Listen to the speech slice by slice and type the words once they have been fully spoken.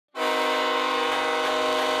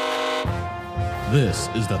This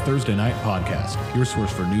is the Thursday Night Podcast, your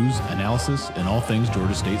source for news, analysis, and all things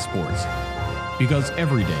Georgia State sports. Because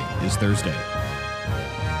every day is Thursday.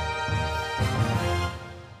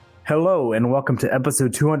 Hello, and welcome to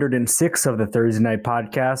episode 206 of the Thursday Night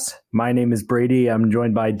Podcast. My name is Brady. I'm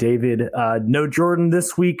joined by David. No Jordan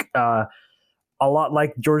this week. A lot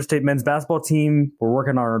like Georgia State men's basketball team, we're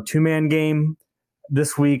working on our two-man game.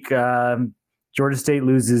 This week, Georgia State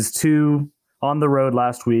loses 2 on the road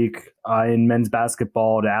last week in men's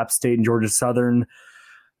basketball to App State and Georgia Southern.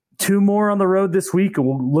 2 more on the road this week.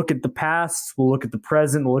 We'll look at the past, we'll look at the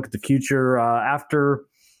present, we'll look at the future after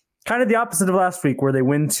kind of the opposite of last week where they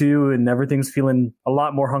win 2 and everything's feeling a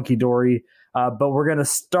lot more hunky-dory. But we're going to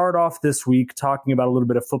start off this week talking about a little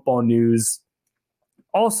bit of football news,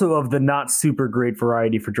 also of the not super great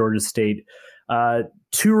variety for Georgia State.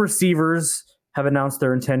 2 receivers have announced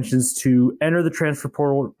their intentions to enter the transfer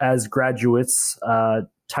portal as graduates,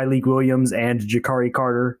 Tyleik Williams and Jakari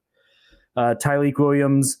Carter. Tyleik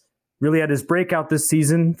Williams really had his breakout this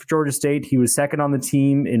season for Georgia State. He was second on the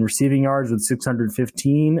team in receiving yards with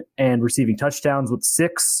 615 and receiving touchdowns with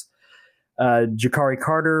 6. Jakari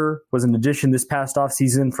Carter was an addition this past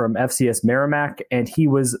offseason from FCS Merrimack, and he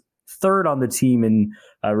was third on the team in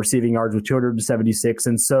receiving yards with 276.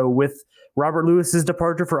 And so with Robert Lewis's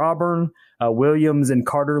departure for Auburn, Williams and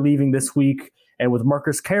Carter leaving this week, and with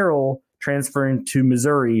Marcus Carroll transferring to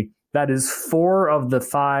Missouri, that is 4 of the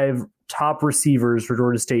 5 top receivers for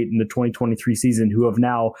Georgia State in the 2023 season who have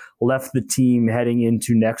now left the team heading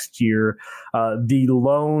into next year. The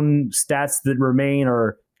lone stats that remain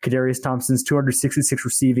are Kadarius Thompson's 266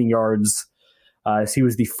 receiving yards. As he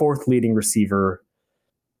was the 4th leading receiver.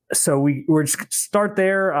 So we're just start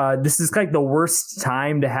there. This is like the worst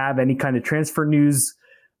time to have any kind of transfer news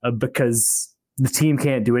because the team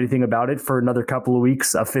can't do anything about it for another couple of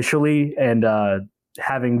weeks officially and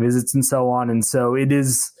having visits and so on. And so it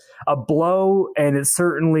is a blow. And it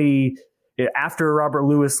certainly, after Robert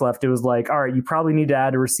Lewis left, it was like, all right, you probably need to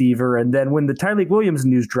add a receiver. And then when the Tyleik Williams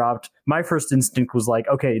news dropped, my first instinct was like,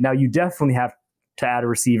 okay, now you definitely have to add a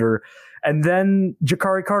receiver. And then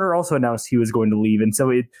Jakari Carter also announced he was going to leave. And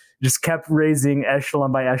so it just kept raising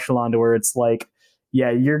echelon by echelon to where it's like,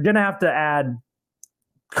 yeah, you're going to have to add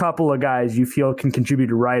a couple of guys you feel can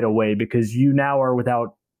contribute right away because you now are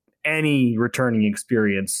without any returning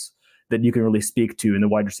experience that you can really speak to in the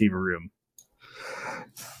wide receiver room.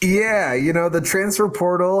 Yeah, the transfer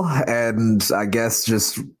portal and I guess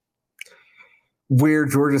just where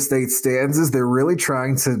Georgia State stands is they're really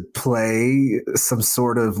trying to play some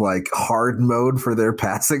sort of like hard mode for their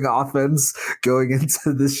passing offense going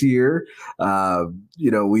into this year.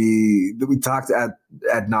 We talked ad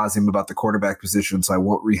nauseum about the quarterback position, so I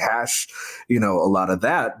won't rehash, a lot of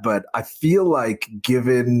that. But I feel like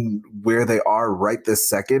given where they are right this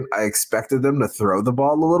second, I expected them to throw the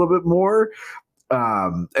ball a little bit more.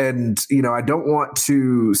 I don't want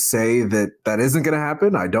to say that isn't going to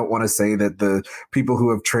happen. I don't want to say that the people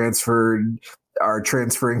who have transferred are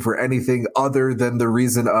transferring for anything other than the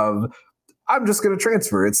reason of, I'm just going to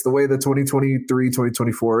transfer. It's the way the 2023,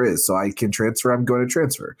 2024 is. So I can transfer. I'm going to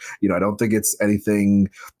transfer. I don't think it's anything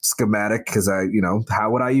schematic because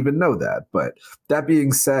how would I even know that? But that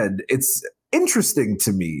being said, it's interesting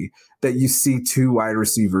to me that you see 2 wide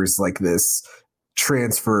receivers like this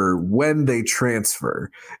transfer when they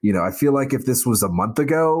transfer. I feel like if this was a month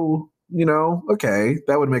ago, okay,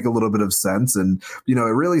 that would make a little bit of sense. And, it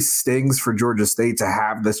really stings for Georgia State to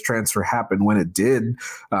have this transfer happen when it did.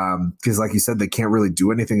 Because like you said, they can't really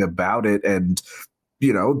do anything about it. And,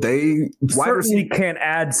 they certainly can't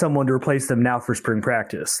add someone to replace them now for spring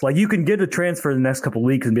practice. Like you can get a transfer in the next couple of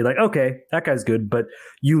weeks and be like, okay, that guy's good. But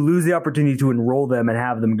you lose the opportunity to enroll them and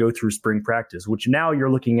have them go through spring practice, which now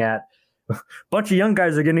you're looking at a bunch of young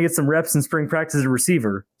guys are going to get some reps in spring practice as a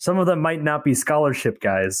receiver. Some of them might not be scholarship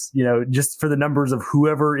guys, just for the numbers of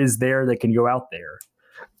whoever is there that can go out there.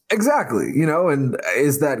 Exactly. And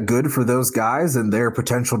is that good for those guys and their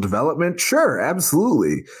potential development? Sure,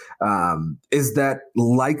 absolutely. Is that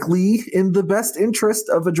likely in the best interest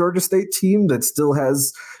of a Georgia State team that still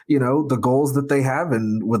has, the goals that they have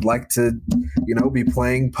and would like to, be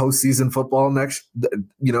playing postseason football next,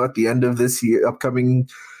 at the end of this year, upcoming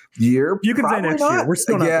year? You can Probably say next not. year. We're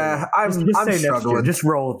still not. Yeah, I'm say struggling. Next year. Just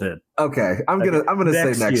roll with it. Okay, I'm gonna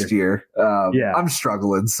say next year. Yeah, I'm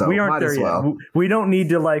struggling, so we aren't might there as well. Yet. We don't need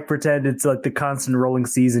to pretend it's like the constant rolling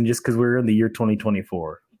season just because we're in the year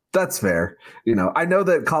 2024. That's fair. I know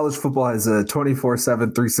that college football has a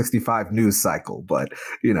 24/7, 365 news cycle, but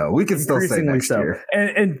we can still say next year.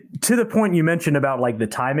 And to the point you mentioned about the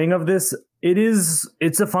timing of this,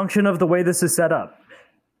 it's a function of the way this is set up.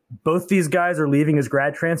 both these guys are leaving as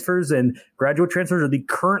grad transfers, and graduate transfers are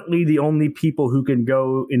currently the only people who can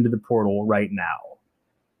go into the portal right now.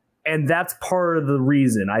 And that's part of the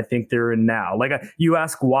reason I think they're in now. Like, you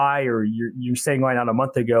ask why, or you're saying why not a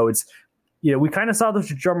month ago. It's, we kind of saw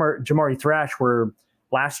this with Jamari Thrash, where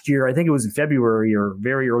last year, I think it was in February or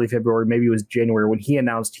very early February, maybe it was January, when he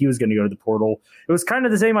announced he was going to go to the portal. It was kind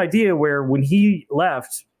of the same idea where when he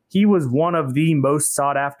left, he was one of the most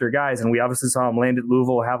sought after guys. And we obviously saw him land at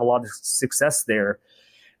Louisville, have a lot of success there.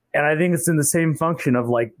 And I think it's in the same function of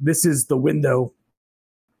like, this is the window.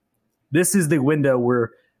 This is the window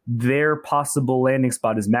where their possible landing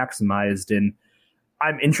spot is maximized. And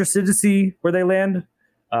I'm interested to see where they land.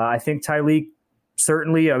 I think Tyleik,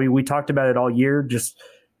 certainly, I mean, we talked about it all year. Just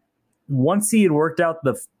once he had worked out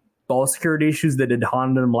the ball security issues that had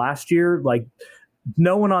haunted him last year, like,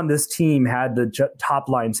 no one on this team had the top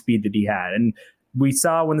line speed that he had. And we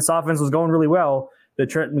saw when this offense was going really well, that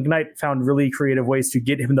Trent McKnight found really creative ways to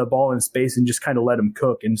get him the ball in space and just kind of let him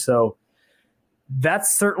cook. And so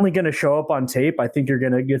that's certainly going to show up on tape. I think you're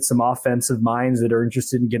going to get some offensive minds that are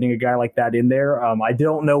interested in getting a guy like that in there. I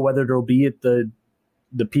don't know whether it'll be at the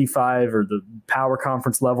P5 or the power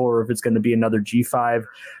conference level, or if it's going to be another G5. I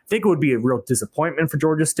think it would be a real disappointment for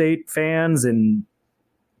Georgia State fans and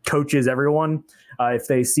coaches, everyone, if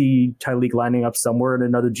they see Tyleik lining up somewhere in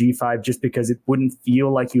another G5, just because it wouldn't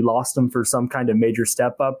feel like you lost him for some kind of major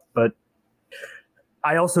step up. But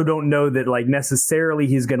I also don't know that like necessarily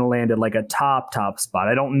he's going to land at like a top spot.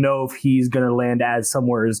 I don't know if he's going to land as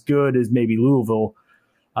somewhere as good as maybe Louisville,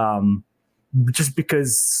 just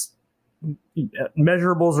because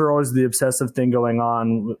measurables are always the obsessive thing going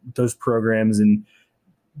on with those programs, and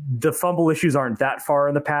the fumble issues aren't that far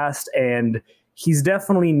in the past, and he's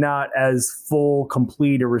definitely not as full,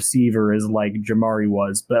 complete a receiver as like Jamari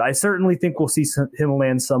was. But I certainly think we'll see him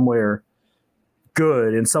land somewhere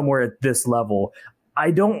good and somewhere at this level. I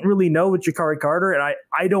don't really know with Jakari Carter, and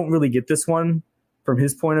I don't really get this one from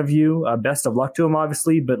his point of view. Best of luck to him,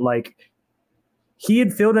 obviously, but like, he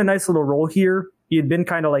had filled a nice little role here. He had been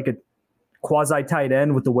kind of like a quasi tight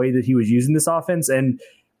end with the way that he was using this offense, and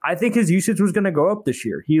I think his usage was going to go up this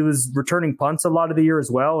year. He was returning punts a lot of the year as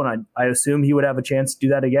well, and I assume he would have a chance to do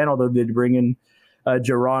that again, although they'd bring in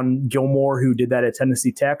Jaron Gilmore, who did that at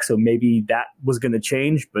Tennessee Tech, so maybe that was going to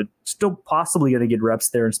change, but still possibly going to get reps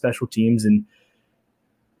there in special teams. And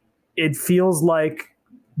it feels like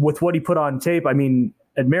with what he put on tape, I mean,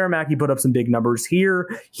 at Merrimack, he put up some big numbers. Here,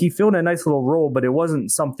 he filled a nice little role, but it wasn't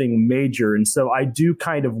something major, and so I do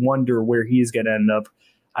kind of wonder where he's going to end up.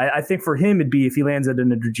 I think for him, it'd be if he lands at an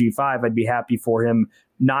G5, I'd be happy for him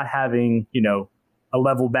not having, a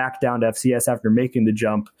level back down to FCS after making the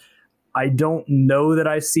jump. I don't know that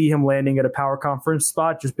I see him landing at a power conference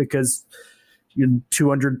spot, just because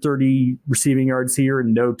 230 receiving yards here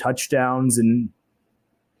and no touchdowns. And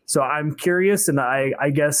so I'm curious, and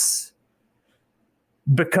I guess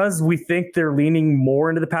because we think they're leaning more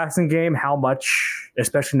into the passing game, how much,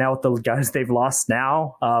 especially now with the guys they've lost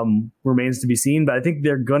now, remains to be seen. But I think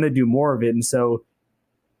they're going to do more of it. And so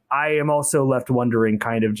I am also left wondering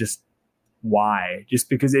kind of just why, just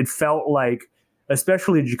because it felt like,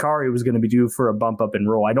 especially Jakari was going to be due for a bump up in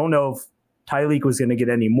role. I don't know if Tyleik was going to get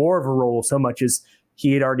any more of a role so much as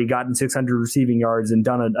he had already gotten 600 receiving yards and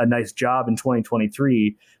done a nice job in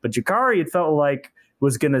 2023. But Jakari, it felt like,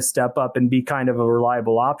 was going to step up and be kind of a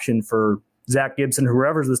reliable option for Zach Gibson,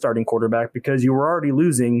 whoever's the starting quarterback, because you were already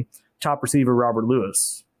losing top receiver Robert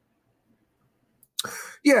Lewis.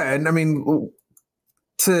 Yeah, and I mean,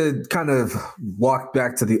 to kind of walk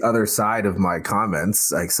back to the other side of my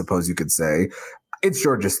comments, I suppose you could say, it's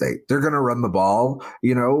Georgia State. They're going to run the ball,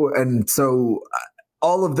 and so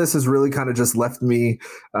all of this has really kind of just left me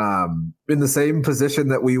in the same position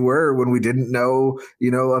that we were when we didn't know,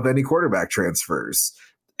 of any quarterback transfers.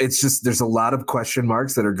 It's just, there's a lot of question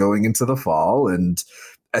marks that are going into the fall. And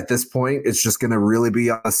at this point, it's just going to really be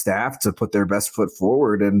on the staff to put their best foot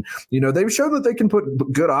forward. And, they've shown that they can put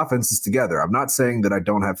good offenses together. I'm not saying that I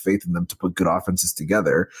don't have faith in them to put good offenses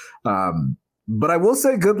together. But I will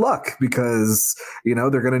say good luck, because, they're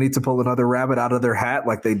going to need to pull another rabbit out of their hat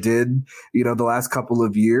like they did, the last couple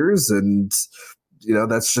of years. And,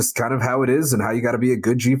 that's just kind of how it is and how you got to be a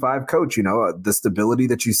good G5 coach. The stability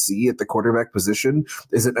that you see at the quarterback position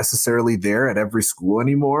isn't necessarily there at every school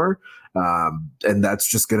anymore. And that's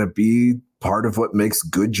just going to be part of what makes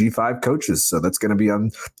good G5 coaches. So that's going to be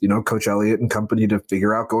on, Coach Elliott and company to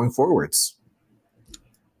figure out going forwards.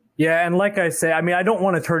 Yeah, and like I say, I mean, I don't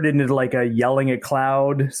want to turn it into like a yelling at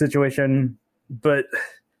cloud situation, but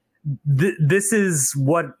this is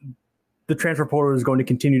what the transfer portal is going to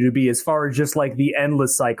continue to be as far as just like the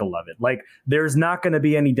endless cycle of it. Like there's not going to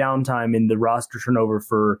be any downtime in the roster turnover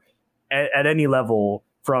for at any level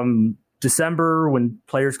from December when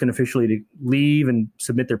players can officially leave and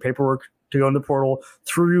submit their paperwork to go in the portal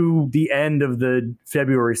through the end of the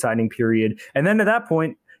February signing period. And then at that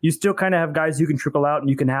point, you still kind of have guys who can trickle out and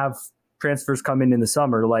you can have transfers come in the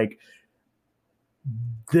summer. Like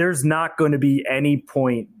there's not going to be any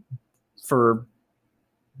point for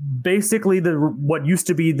basically what used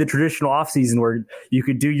to be the traditional offseason where you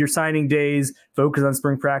could do your signing days, focus on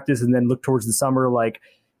spring practice, and then look towards the summer. Like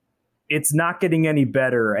it's not getting any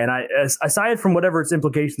better. And aside from whatever its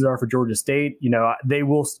implications are for Georgia State, they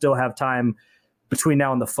will still have time between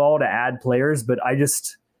now and the fall to add players. But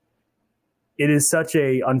it is such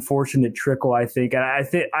a unfortunate trickle, I think. And I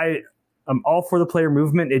think I'm all for the player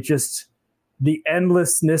movement. It just, the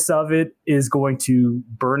endlessness of it is going to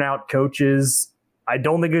burn out coaches. I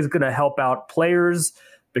don't think it's going to help out players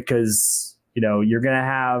because, you're going to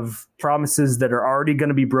have promises that are already going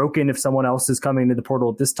to be broken if someone else is coming into the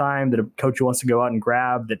portal at this time that a coach wants to go out and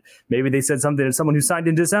grab, that maybe they said something to someone who signed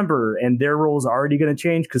in December and their role is already going to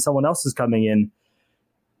change because someone else is coming in.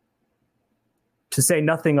 To say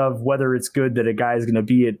nothing of whether it's good that a guy is going to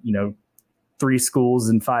be at, 3 schools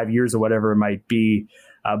in 5 years or whatever it might be.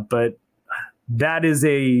 But that is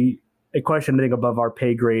a question, I think, above our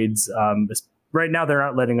pay grades. Right now, they're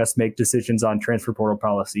not letting us make decisions on transfer portal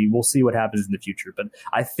policy. We'll see what happens in the future. But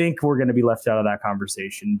I think we're going to be left out of that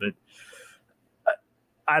conversation. But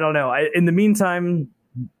I don't know. In the meantime,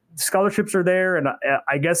 scholarships are there. And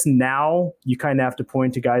I guess now you kind of have to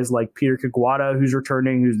point to guys like Peter Kagwada, who's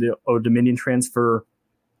returning, who's the Old Dominion transfer.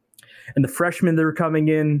 And the freshmen that are coming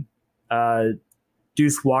in,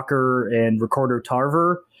 Deuce Walker and Ricardo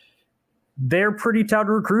Tarver, they're pretty touted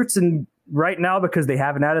recruits. And right now, because they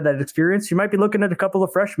haven't added that experience, you might be looking at a couple of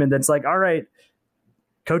freshmen that's like, all right,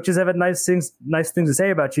 coaches have nice things to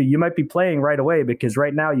say about you. You might be playing right away because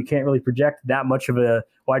right now you can't really project that much of a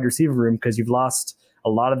wide receiver room because you've lost a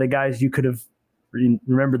lot of the guys you could have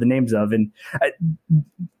remember the names of. And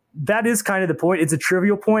that is kind of the point. It's a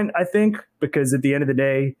trivial point, I think, because at the end of the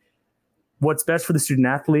day, what's best for the student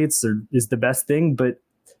athletes is the best thing. But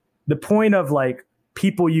the point of like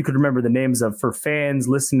people you could remember the names of for fans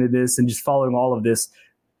listening to this and just following all of this,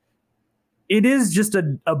 it is just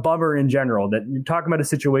a bummer in general that you're talking about a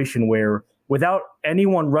situation where without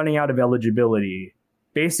anyone running out of eligibility,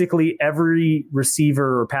 basically every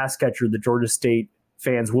receiver or pass catcher that Georgia State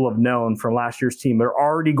fans will have known from last year's team are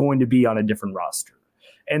already going to be on a different roster.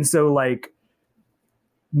 And so like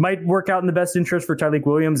might work out in the best interest for Tyleik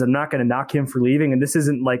Williams. I'm not going to knock him for leaving. And this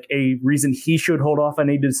isn't like a reason he should hold off on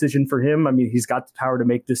a decision for him. I mean, he's got the power to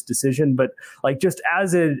make this decision, but like just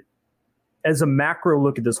as a macro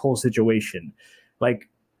look at this whole situation, like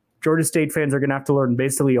Georgia State fans are going to have to learn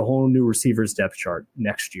basically a whole new receivers depth chart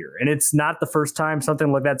next year. And it's not the first time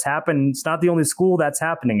something like that's happened. It's not the only school that's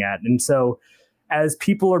happening at. And so as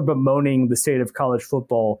people are bemoaning the state of college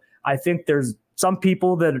football, I think there's some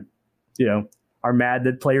people that, are mad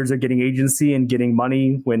that players are getting agency and getting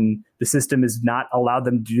money when the system has not allowed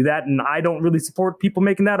them to do that. And I don't really support people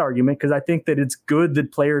making that argument because I think that it's good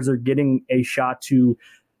that players are getting a shot to,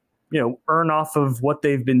 earn off of what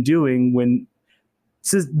they've been doing when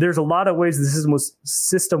there's a lot of ways the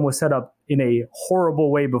system was set up in a horrible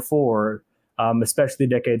way before, especially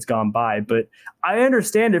decades gone by. But I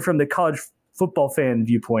understand it from the college football fan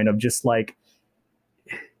viewpoint of just like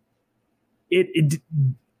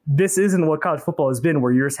this isn't what college football has been,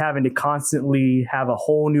 where you're just having to constantly have a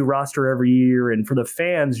whole new roster every year. And for the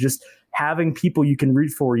fans, just having people you can root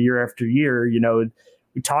for year after year.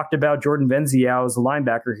 We talked about Jordan Venziao as a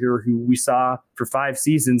linebacker here, who we saw for 5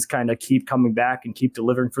 seasons kind of keep coming back and keep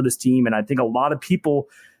delivering for this team. And I think a lot of people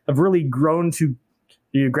have really grown to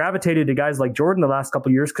gravitated to guys like Jordan the last couple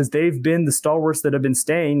of years because they've been the stalwarts that have been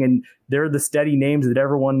staying, and they're the steady names that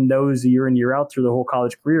everyone knows year in, year out through the whole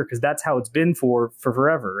college career because that's how it's been for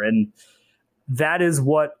forever. And that is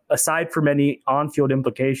what, aside from any on-field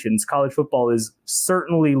implications, college football is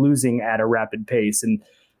certainly losing at a rapid pace. And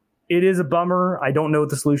it is a bummer. I don't know what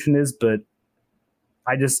the solution is, but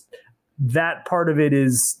that part of it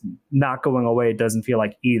is not going away. It doesn't feel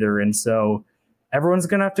like either. And so everyone's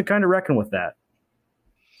going to have to kind of reckon with that.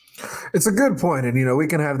 It's a good point. And, we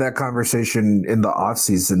can have that conversation in the off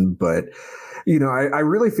season, but, I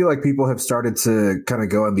really feel like people have started to kind of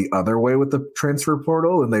go on the other way with the transfer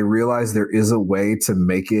portal, and they realize there is a way to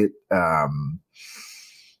make it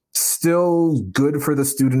still good for the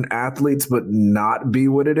student athletes, but not be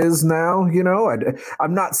what it is now.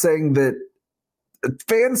 I'm not saying that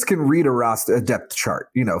fans can read a depth chart.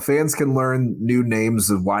 Fans can learn new names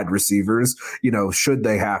of wide receivers, should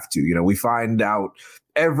they have to. We find out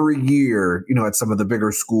every year, at some of the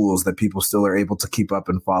bigger schools that people still are able to keep up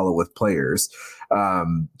and follow with players.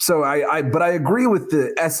 But I agree with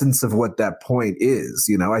the essence of what that point is.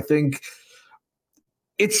 I think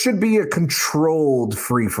it should be a controlled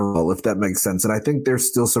free-for-all, if that makes sense. And I think there's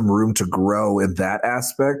still some room to grow in that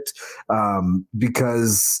aspect,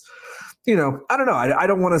 because I don't know. I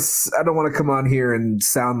don't want to come on here and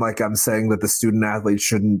sound like I'm saying that the student athletes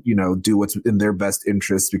shouldn't, do what's in their best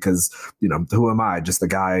interest, because, who am I? Just the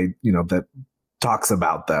guy, that talks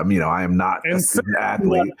about them. I am not a student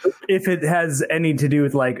athlete. If it has any to do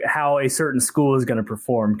with like how a certain school is going to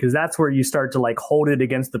perform, because that's where you start to like hold it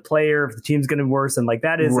against the player if the team's going to be worse, and like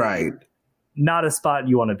that is right. Not a spot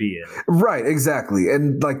you want to be in. Right, exactly.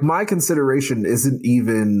 And like my consideration isn't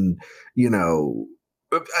even,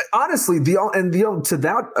 honestly, to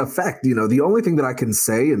that effect, the only thing that I can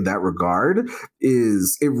say in that regard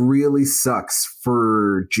is it really sucks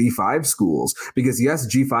for G5 schools, because yes,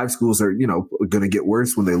 G5 schools are, going to get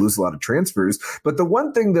worse when they lose a lot of transfers. But the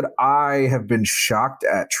one thing that I have been shocked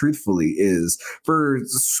at, truthfully, is for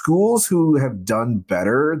schools who have done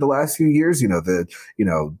better the last few years, the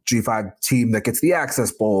G5 team that gets the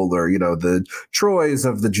Access Bowl, or, the Troys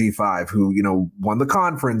of the G5 who, won the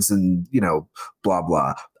conference and, blah,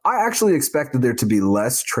 blah. I actually expected there to be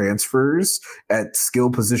less transfers at skill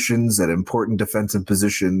positions, at important defensive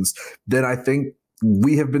positions, than I think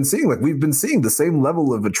we have been seeing. Like, we've been seeing the same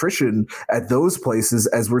level of attrition at those places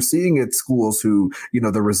as we're seeing at schools who,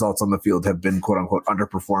 the results on the field have been quote unquote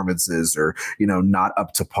underperformances, or, not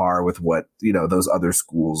up to par with what, those other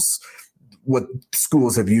schools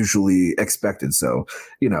have usually expected. So,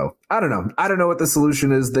 I don't know. I don't know what the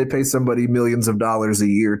solution is. They pay somebody millions of dollars a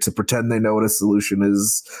year to pretend they know what a solution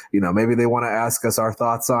is. Maybe they want to ask us our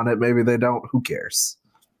thoughts on it. Maybe they don't. Who cares?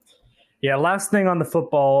 Yeah. Last thing on the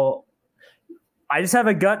football, I just have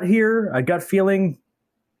a gut feeling.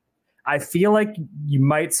 I feel like you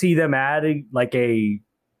might see them adding like a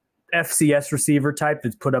FCS receiver type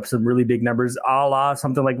that's put up some really big numbers, a la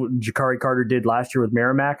something like what Jakari Carter did last year with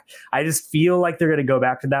Merrimack. I just feel like they're going to go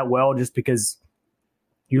back to that just because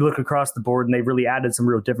you look across the board and they've really added some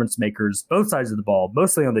real difference makers, both sides of the ball,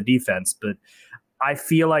 mostly on the defense. But I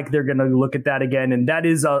feel like they're going to look at that again. And that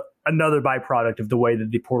is another byproduct of the way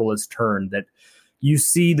that the portal has turned, that you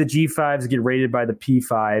see the G5s get rated by the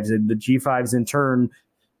P5s, and the G5s in turn,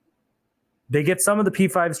 they get some of the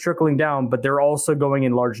P5s trickling down, but they're also going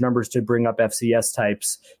in large numbers to bring up FCS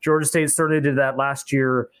types. Georgia State certainly did that last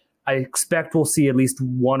year. I expect we'll see at least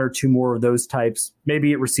one or two more of those types,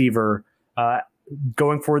 maybe at receiver,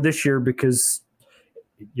 going forward this year, because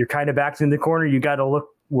you're kind of backed in the corner. You got to look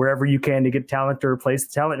wherever you can to get talent to replace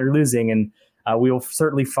the talent you're losing. And we will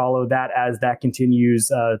certainly follow that as that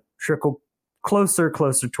continues trickle closer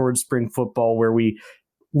towards spring football, where we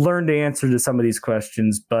learn to answer to some of these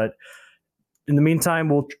questions. But in the meantime,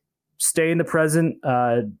 we'll stay in the present.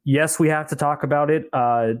 Yes, we have to talk about it.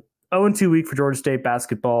 0-2 week for Georgia State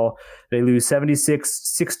basketball. They lose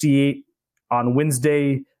 76-68 on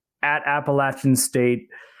Wednesday at Appalachian State,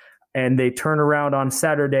 and they turn around on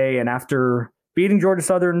Saturday. And after beating Georgia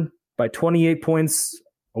Southern by 28 points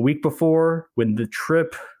a week before, when the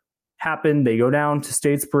trip happened, they go down to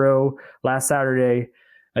Statesboro last Saturday.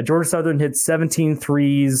 Georgia Southern hit 17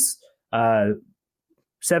 threes.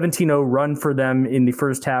 17-0 run for them in the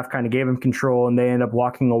first half kind of gave them control, and they end up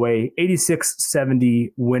walking away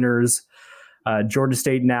 86-70 winners. Georgia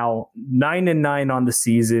State now 9-9 on the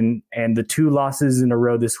season, and the two losses in a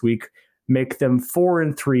row this week make them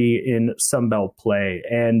 4-3 in Sun Belt play.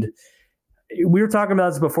 And we were talking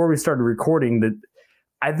about this before we started recording, that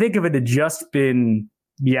I think if it had just been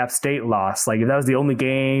the App State loss, like if that was the only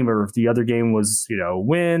game, or if the other game was,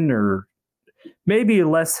 win, or maybe a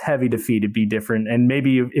less heavy defeat, it'd be different. And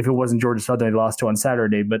maybe if it wasn't Georgia Southern they lost to on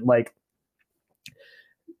Saturday, but like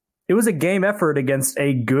it was a game effort against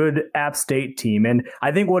a good App State team. And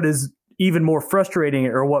I think what is even more frustrating,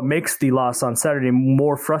 or what makes the loss on Saturday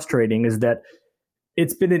more frustrating, is that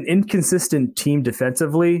it's been an inconsistent team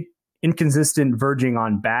defensively, inconsistent verging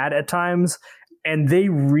on bad at times. And they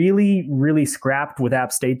really, really scrapped with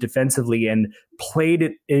App State defensively and played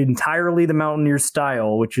it entirely the Mountaineers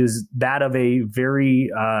style, which is that of a very,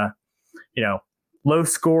 low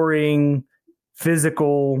scoring,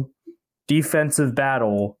 physical, defensive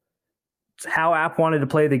battle. It's how App wanted to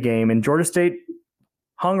play the game. And Georgia State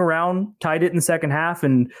hung around, tied it in the second half,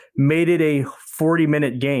 and made it a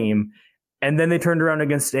 40-minute game. And then they turned around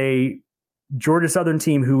against a Georgia Southern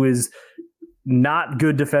team who is not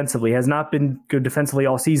good defensively, has not been good defensively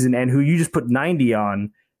all season, and who you just put 90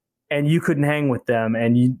 on, and you couldn't hang with them,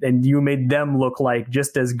 and you made them look like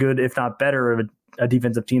just as good, if not better, of a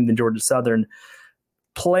defensive team than Georgia Southern.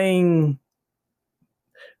 Playing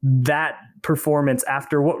that performance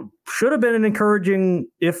after what should have been an encouraging,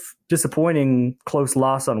 if disappointing, close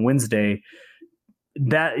loss on Wednesday,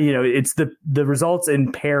 that, it's the results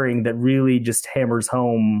in pairing that really just hammers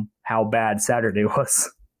home how bad Saturday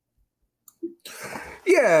was.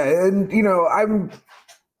 Yeah, and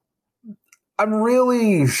I'm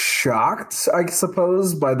really shocked, I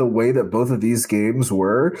suppose, by the way that both of these games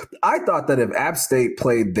were. I thought that if App State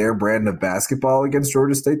played their brand of basketball against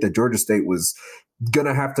Georgia State, that Georgia State was going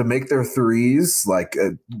to have to make their threes like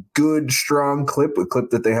a good, strong clip, a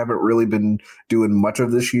clip that they haven't really been doing much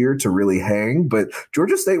of this year to really hang. But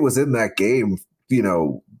Georgia State was in that game,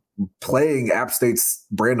 playing App State's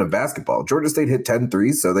brand of basketball. Georgia State hit 10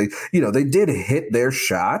 threes, so they did hit their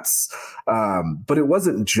shots, but it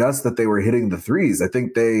wasn't just that they were hitting the threes. I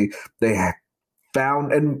think they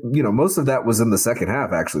found, and most of that was in the second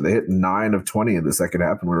half. Actually, they hit 9 of 20 in the second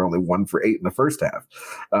half, and we were only 1 for 8 in the first half.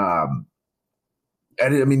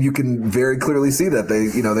 And I mean, you can very clearly see that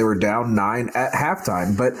they were down 9 at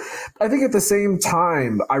halftime. But I think at the same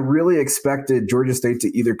time, I really expected Georgia State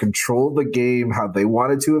to either control the game how they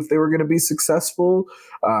wanted to if they were going to be successful,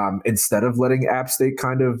 instead of letting App State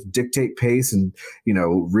kind of dictate pace and,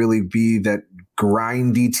 really be that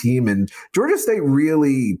grindy team. And Georgia State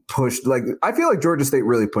really pushed, I feel like Georgia State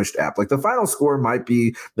really pushed App. Like, the final score might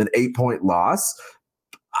be an 8-point loss.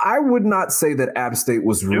 I would not say that App State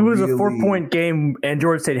was really... It was a 4-point game, and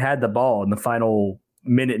Georgia State had the ball in the final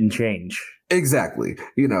minute and change. Exactly.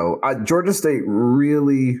 Georgia State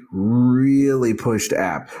really, really pushed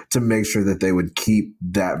App to make sure that they would keep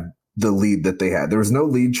the lead that they had. There was no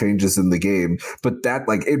lead changes in the game, but that,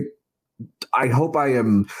 I hope I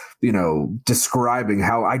am, describing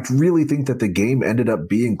how I really think that the game ended up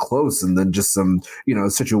being close, and then just some,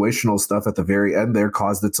 situational stuff at the very end there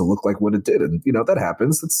caused it to look like what it did. And, that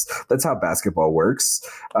happens. That's how basketball works.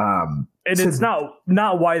 And it's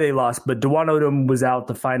not why they lost, but Dewan Odom was out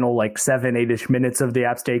the final 7-8-ish minutes of the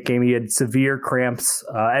App State game. He had severe cramps,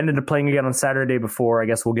 ended up playing again on Saturday before. I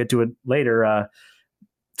guess we'll get to it later.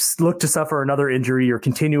 Look to suffer another injury or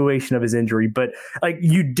continuation of his injury, but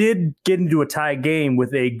you did get into a tie game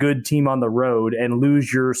with a good team on the road and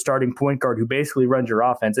lose your starting point guard who basically runs your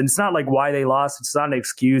offense. And it's not why they lost. It's not an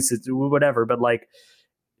excuse. It's whatever. But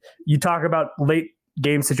you talk about late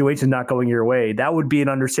game situations not going your way. That would be an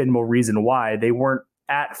understandable reason why they weren't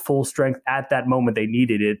at full strength at that moment. They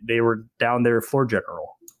needed it. They were down their floor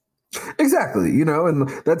general. Exactly. And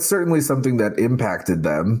that's certainly something that impacted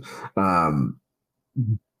them.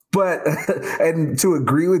 But, and to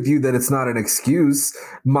agree with you that it's not an excuse,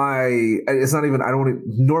 normally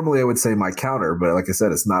I would say my counter, but like I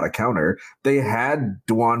said, it's not a counter. They had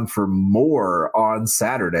Dwan for more on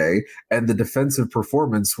Saturday, and the defensive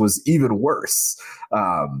performance was even worse.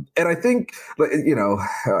 And I think, I'm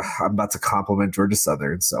about to compliment Georgia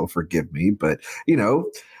Southern, so forgive me, but,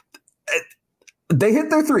 they hit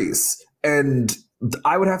their threes, and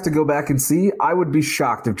I would have to go back and see. I would be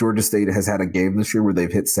shocked if Georgia State has had a game this year where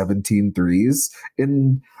they've hit 17 threes.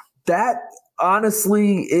 And that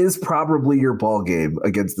honestly is probably your ball game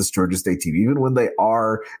against this Georgia State team, even when they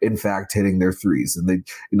are in fact hitting their threes. And they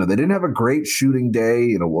didn't have a great shooting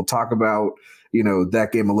day. We'll talk about,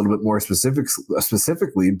 that game a little bit more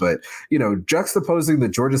specifically, but, juxtaposing the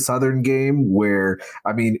Georgia Southern game where,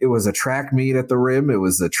 it was a track meet at the rim, it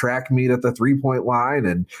was a track meet at the 3-point line,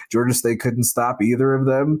 and Georgia State couldn't stop either of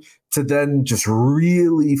them, to then just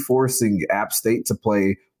really forcing App State to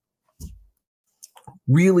play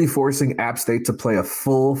a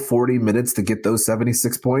full 40 minutes to get those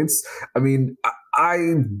 76 points. I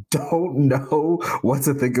don't know what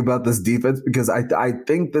to think about this defense, because I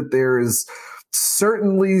think that there is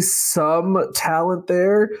certainly some talent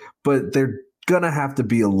there, but they're going to have to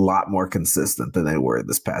be a lot more consistent than they were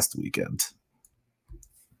this past weekend.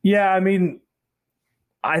 Yeah,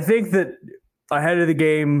 I think that ahead of the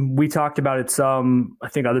game, we talked about it some. I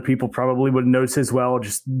think other people probably would notice as well,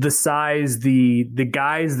 just the size, the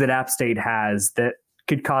guys that App State has that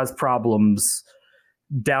could cause problems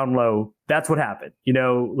down low. That's what happened.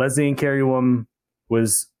 Leslie Nkarium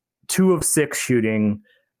was 2 of 6 shooting.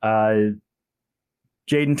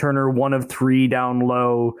 Jaden Turner, 1 of 3 down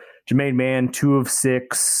low. Jermaine Mann, 2 of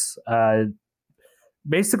 6.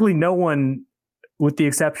 Basically, no one, with the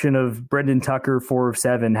exception of Brendan Tucker, 4 of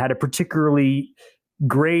 7, had a particularly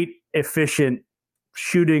great, efficient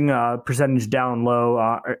shooting percentage down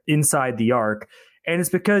low inside the arc. And it's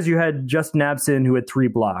because you had Justin Abson, who had 3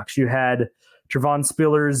 blocks. You had Trevon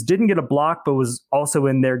Spillers, didn't get a block, but was also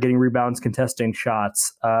in there getting rebounds, contesting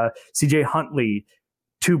shots. CJ Huntley,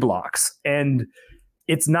 2 blocks. And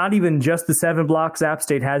it's not even just the 7 blocks App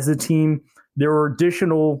State has the team. There were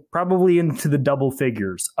additional, probably into the double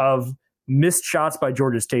figures, of missed shots by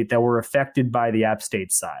Georgia State that were affected by the App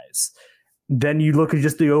State size. Then you look at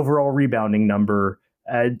just the overall rebounding number.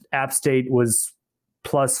 App State was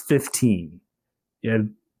plus 15.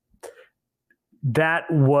 That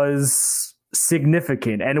was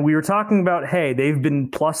significant. And we were talking about, hey, they've been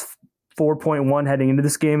plus 4.1 heading into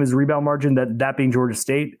this game as rebound margin, that being Georgia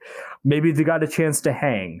State. Maybe they got a chance to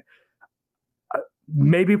hang.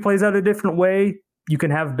 Maybe it plays out a different way. You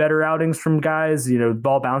can have better outings from guys. The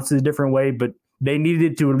ball bounces a different way, but they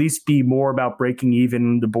needed to at least be more about breaking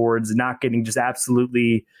even the boards, not getting just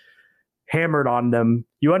absolutely hammered on them.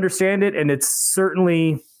 You understand it, and it's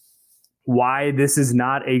certainly why this is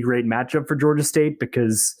not a great matchup for Georgia State,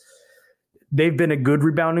 because they've been a good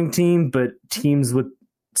rebounding team, but teams with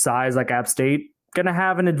size like App State going to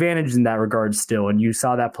have an advantage in that regard still, and you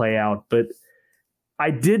saw that play out. But I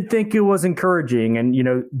did think it was encouraging, and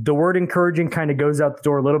the word encouraging kind of goes out the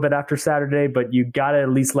door a little bit after Saturday, but you got to at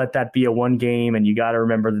least let that be a one game, and you got to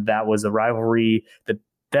remember that was a rivalry, that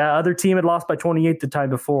other team had lost by 28 the time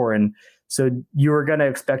before, and so you were going to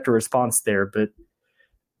expect a response there. But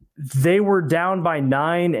they were down by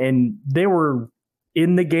 9 and they were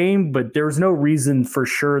in the game, but there was no reason for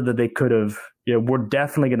sure that they could have, we're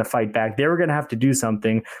definitely going to fight back. They were going to have to do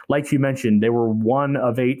something. Like you mentioned, they were 1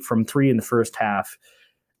 of 8 from 3 in the first half.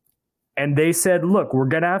 And they said, look, we're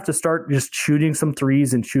going to have to start just shooting some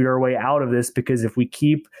threes and shoot our way out of this, because if we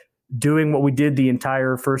keep doing what we did the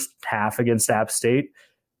entire first half against App State,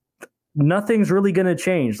 nothing's really going to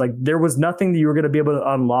change. Like, there was nothing that you were going to be able to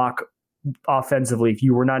unlock offensively if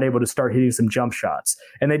you were not able to start hitting some jump shots.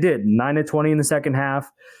 And they did. 9 of 20 in the second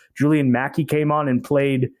half. Julian Mackey came on and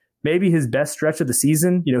played maybe his best stretch of the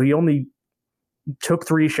season. He only took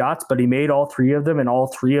 3 shots, but he made all 3 of them, and all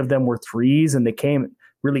 3 of them were threes, and they came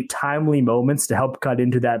really timely moments to help cut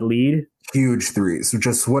into that lead. Huge threes.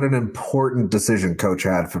 Just what an important decision Coach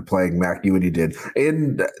had for playing Mackey when he did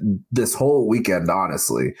in this whole weekend,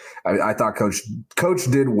 honestly. I thought Coach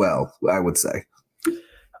did well, I would say.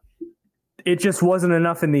 It just wasn't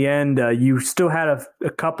enough in the end. You still had a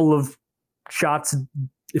couple of shots.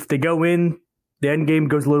 If they go in, the end game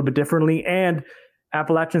goes a little bit differently. And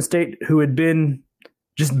Appalachian State, who had been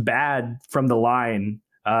just bad from the line,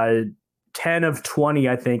 10 of 20,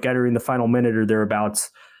 I think, entering the final minute or thereabouts.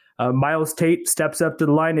 Miles Tate steps up to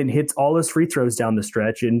the line and hits all his free throws down the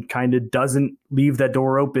stretch and kind of doesn't leave that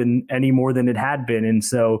door open any more than it had been. And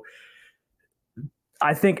so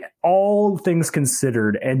I think, all things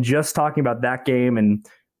considered, and just talking about that game and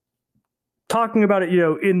talking about it,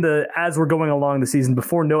 as we're going along the season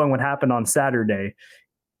before knowing what happened on Saturday,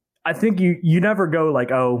 I think you never go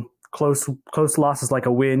like, oh, close loss is like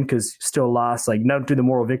a win because still lost, like not do the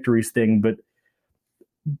moral victories thing. But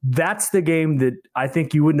that's the game that I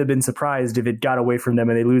think you wouldn't have been surprised if it got away from them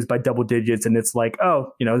and they lose by double digits. And it's like,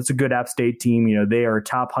 oh, it's a good App State team. They are a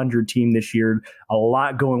top 100 team this year, a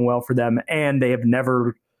lot going well for them. And they have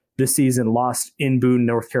never this season lost in Boone,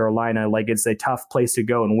 North Carolina. Like, it's a tough place to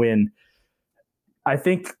go and win. I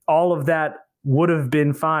think all of that would have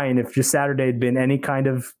been fine if just Saturday had been any kind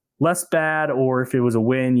of less bad, or if it was a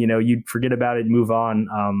win, you'd forget about it and move on.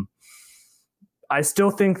 I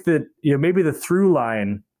still think that, maybe the through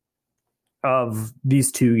line of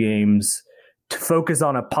these 2 games to focus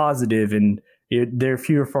on a positive, and they're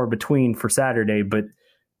few or far between for Saturday, but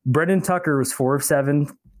Brendan Tucker was 4 of 7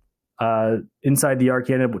 inside the arc.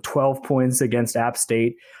 He ended up with 12 points against App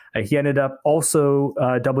State. He ended up also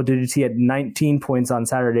double digits. He had 19 points on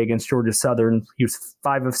Saturday against Georgia Southern. He was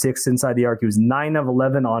 5 of 6 inside the arc. He was 9 of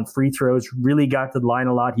 11 on free throws, really got to the line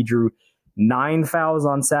a lot. He drew 9 fouls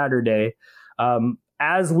on Saturday.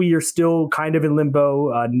 As we are still kind of in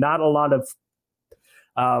limbo, not a lot of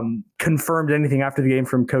confirmed anything after the game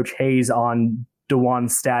from Coach Hayes on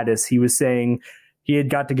DeJuan's status. He was saying he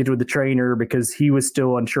had got to get with the trainer because he was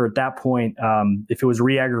still unsure at that point if it was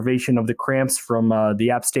re-aggravation of the cramps from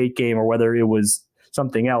the App State game or whether it was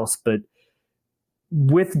something else. But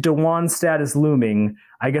with DeJuan's status looming,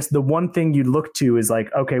 I guess the one thing you look to is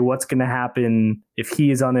like, okay, what's going to happen if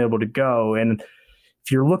he is unable to go? And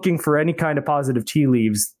if you're looking for any kind of positive tea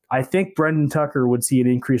leaves, I think Brendan Tucker would see an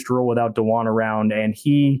increased role without DeJuan around. And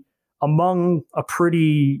he, among a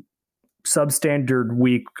pretty substandard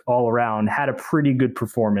week all around, had a pretty good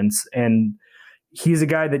performance. And he's a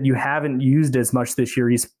guy that you haven't used as much this year.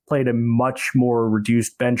 He's played a much more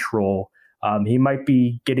reduced bench role. He might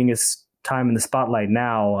be getting his time in the spotlight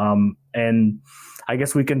now. And I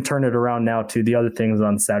guess we can turn it around now to the other things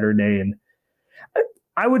on Saturday. And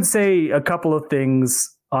I would say a couple of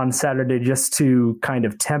things on Saturday just to kind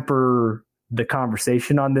of temper the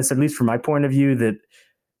conversation on this, at least from my point of view, that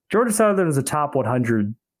Georgia Southern is a top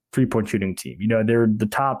 100 3-point shooting team. You know, they're the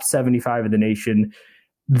top 75 of the nation.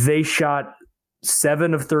 They shot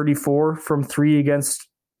 7 of 34 from 3 against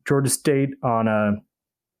Georgia State on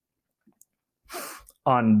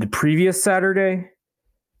the previous Saturday.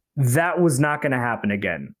 That was not going to happen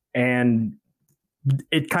again. And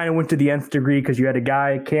it kind of went to the nth degree because you had a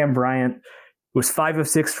guy, Cam Bryant, who was 5 of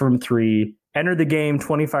 6 from 3, entered the game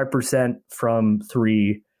 25% from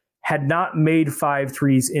 3, had not made 5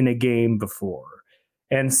 threes in a game before.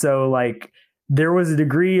 And so, like, there was a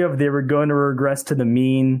degree of they were going to regress to the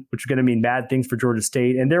mean, which is going to mean bad things for Georgia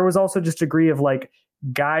State. And there was also just a degree of, like,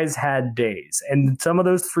 guys had days. And some of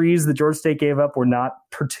those threes that Georgia State gave up were not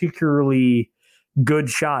particularly good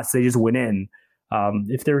shots. They just went in.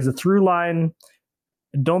 If there was a through line,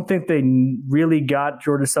 I don't think they really got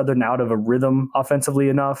Georgia Southern out of a rhythm offensively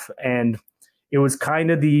enough. And it was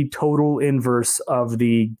kind of the total inverse of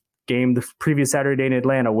the game the previous Saturday in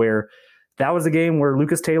Atlanta, where that was a game where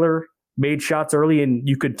Lucas Taylor made shots early and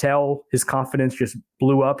you could tell his confidence just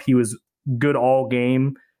blew up. He was good all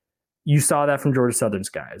game. You saw that from Georgia Southern's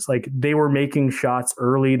guys. Like, they were making shots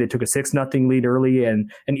early. They took a 6-0 lead early.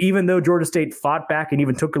 And even though Georgia State fought back and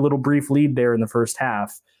even took a little brief lead there in the first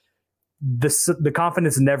half, the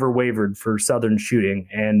confidence never wavered for Southern shooting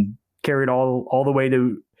and carried all the way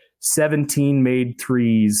to 17 made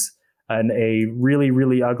threes and a really,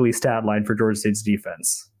 really ugly stat line for Georgia State's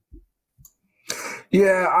defense.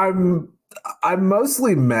 Yeah, I'm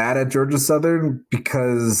mostly mad at Georgia Southern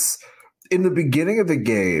because in the beginning of the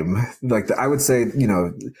game, like I would say, you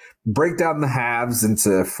know, break down the halves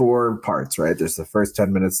into 4 parts, right? There's the first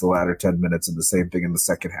 10 minutes, the latter 10 minutes, and the same thing in the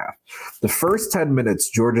second half. The first 10 minutes,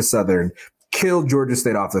 Georgia Southern killed Georgia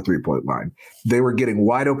State off the 3-point line. They were getting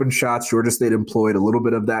wide open shots. Georgia State employed a little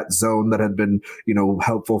bit of that zone that had been, you know,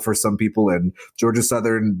 helpful for some people, and Georgia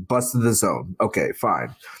Southern busted the zone. Okay,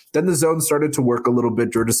 fine. Then the zone started to work a little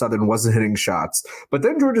bit. Georgia Southern wasn't hitting shots, but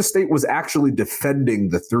then Georgia State was actually defending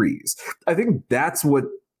the threes. I think that's what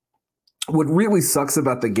really sucks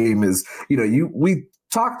about the game is, you know, we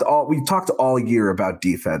talked all year about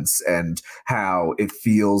defense and how it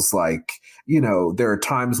feels like, you know, there are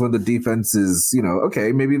times when the defense is, you know,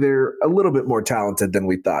 okay, maybe they're a little bit more talented than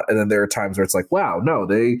we thought. And then there are times where it's like, wow, no,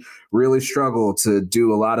 they really struggle to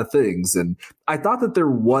do a lot of things. And I thought that there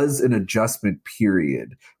was an adjustment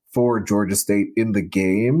period for Georgia State in the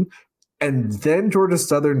game. And then Georgia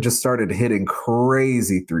Southern just started hitting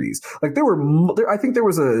crazy threes. Like I think there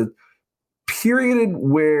was a period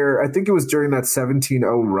where I think it was during that 17-0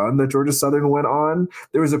 run that Georgia Southern went on.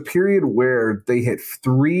 There was a period where they hit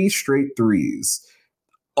 3 straight threes.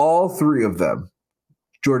 All 3 of them,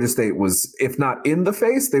 Georgia State was, if not in the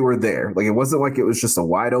face, they were there. Like, it wasn't like it was just a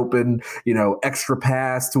wide open, you know, extra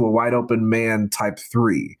pass to a wide open man type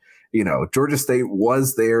 3. You know, Georgia State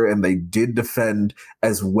was there and they did defend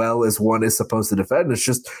as well as one is supposed to defend. It's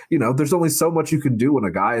just, you know, there's only so much you can do when a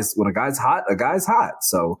guy's hot, a guy's hot.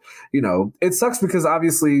 So, you know, it sucks because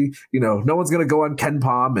obviously, you know, no one's going to go on Ken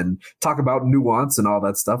Palm and talk about nuance and all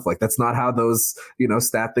that stuff. Like, that's not how those, you know,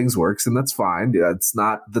 stat things works. And that's fine. It's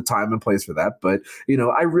not the time and place for that. But, you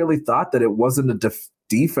know, I really thought that it wasn't a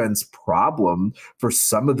defense problem for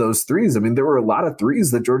some of those threes. I mean, there were a lot of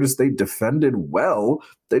threes that Georgia State defended well.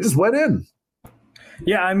 They just went in.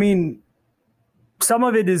 Yeah, I mean, some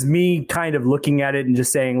of it is me kind of looking at it and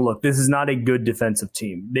just saying, look, this is not a good defensive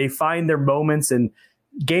team. They find their moments and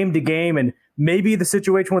game to game, and maybe the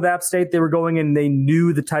situation with App State, they were going in, they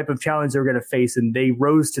knew the type of challenge they were going to face, and they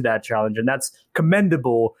rose to that challenge, and that's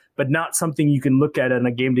commendable, but not something you can look at on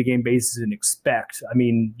a game-to-game basis and expect. I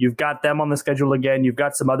mean, you've got them on the schedule again. You've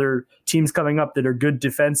got some other teams coming up that are good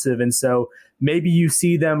defensive, and so maybe you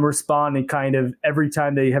see them respond and kind of every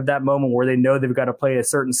time they have that moment where they know they've got to play a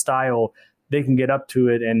certain style, they can get up to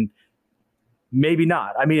it, and maybe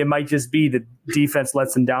not. I mean, it might just be that defense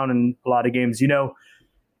lets them down in a lot of games. You know,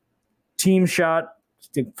 team shot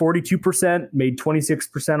 42%, made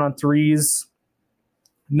 26% on threes.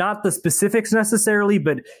 Not the specifics necessarily,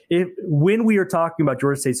 but when we are talking about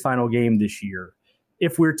Georgia State's final game this year,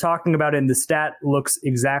 if we're talking about it and the stat looks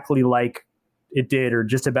exactly like it did or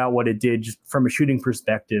just about what it did just from a shooting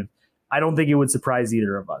perspective, I don't think it would surprise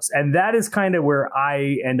either of us. And that is kind of where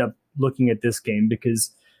I end up looking at this game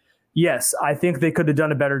because, yes, I think they could have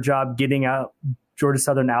done a better job getting out Georgia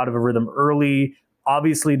Southern out of a rhythm early.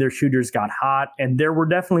 Obviously, their shooters got hot, and there were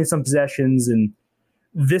definitely some possessions and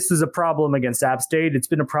this was a problem against App State. It's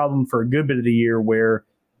been a problem for a good bit of the year where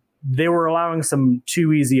they were allowing some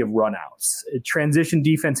too easy of runouts. Transition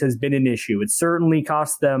defense has been an issue. It certainly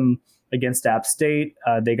cost them against App State.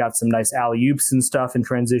 They got some nice alley-oops and stuff in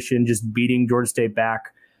transition, just beating Georgia State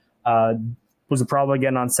back. Was a problem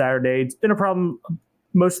again on Saturday. It's been a problem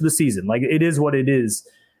most of the season. Like, it is what it is.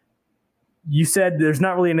 You said there's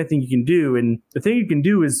not really anything you can do, and the thing you can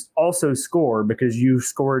do is also score, because you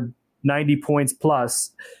scored 90 points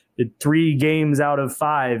plus 3 games out of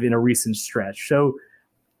 5 in a recent stretch. So,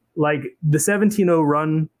 like, the 17-0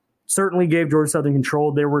 run certainly gave Georgia Southern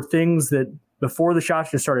control. There were things that before the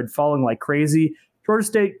shots just started falling like crazy, Georgia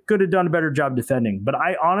State could have done a better job defending. But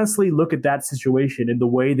I honestly look at that situation and the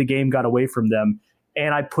way the game got away from them,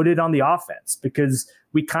 and I put it on the offense, because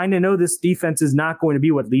we kind of know this defense is not going to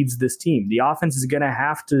be what leads this team. The offense is going to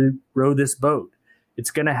have to row this boat.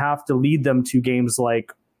 It's going to have to lead them to games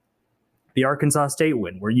like the Arkansas State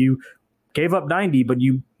win, where you gave up 90, but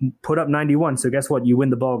you put up 91. So guess what? You win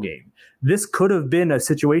the ball game. This could have been a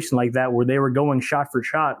situation like that where they were going shot for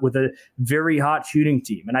shot with a very hot shooting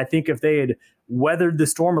team. And I think if they had weathered the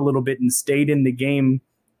storm a little bit and stayed in the game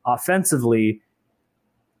offensively,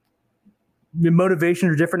 the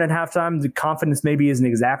motivations are different at halftime. The confidence maybe isn't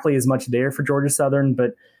exactly as much there for Georgia Southern,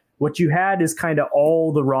 but what you had is kind of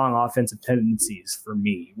all the wrong offensive tendencies for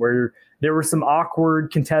me, where there were some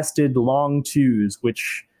awkward contested long twos,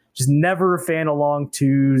 which just never a fan of long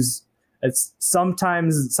twos. It's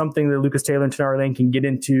sometimes something that Lucas Taylor and Tanar Lane can get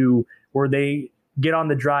into, where they get on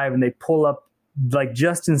the drive and they pull up like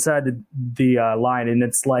just inside the line, and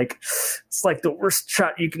it's like the worst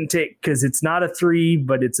shot you can take, because it's not a 3,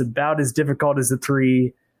 but it's about as difficult as a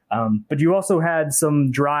 3. But you also had some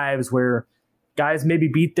drives where guys maybe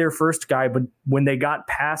beat their first guy, but when they got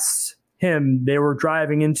past him, they were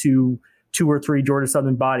driving into 2 or 3 Georgia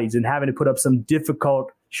Southern bodies and having to put up some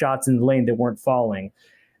difficult shots in the lane that weren't falling.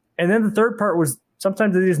 And then the third part was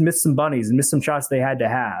sometimes they just missed some bunnies and missed some shots they had to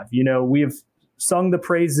have. You know, we have sung the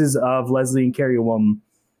praises of Leslie and Carriewom,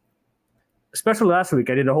 especially last week.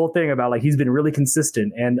 I did a whole thing about, like, he's been really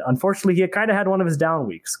consistent. And unfortunately, he kind of had one of his down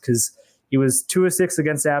weeks, because he was 2 of 6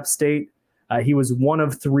 against App State. He was 1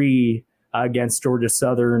 of 3 against Georgia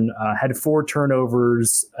Southern, had 4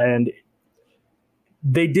 turnovers, and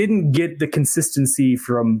they didn't get the consistency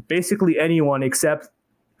from basically anyone except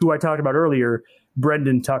who I talked about earlier,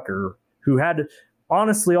 Brendan Tucker, who had,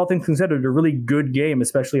 honestly, all things considered, a really good game,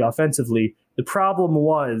 especially offensively. The problem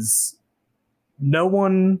was no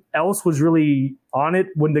one else was really on it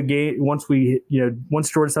when the game, once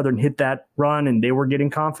Georgia Southern hit that run and they were getting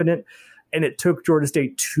confident. And it took Georgia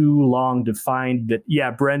State too long to find that,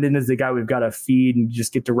 yeah, Brendan is the guy we've got to feed and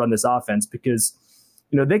just get to run this offense, because,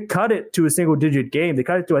 you know, they cut it to a single digit game. They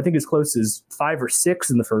cut it to, I think, as close as 5 or 6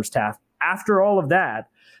 in the first half after all of that.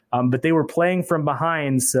 But they were playing from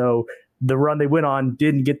behind, so the run they went on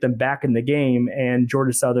didn't get them back in the game, and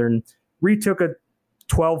Georgia Southern retook a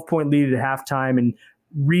 12-point lead at halftime and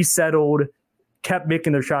resettled, kept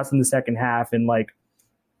making their shots in the second half. And, like,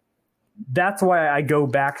 that's why I go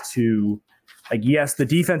back to, like, yes, the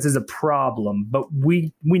defense is a problem, but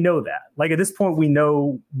we know that. Like, at this point, we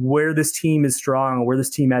know where this team is strong, where this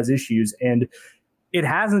team has issues, and it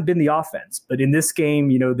hasn't been the offense. But in this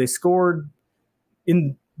game, you know, they scored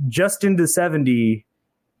just into 70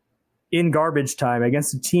 in garbage time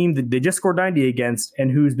against a team that they just scored 90 against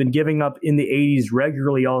and who's been giving up in the 80s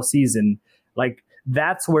regularly all season. Like,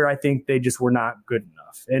 that's where I think they just were not good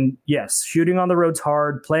enough. And yes, shooting on the road's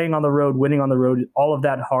hard, playing on the road, winning on the road, all of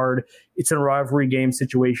that hard. It's a rivalry game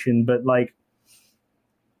situation, but, like,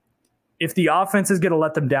 if the offense is going to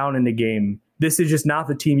let them down in the game, this is just not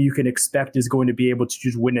the team you can expect is going to be able to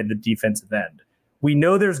just win at the defensive end. We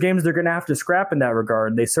know there's games they're going to have to scrap in that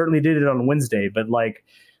regard. They certainly did it on Wednesday, but, like,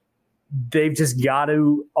 they've just got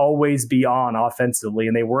to always be on offensively,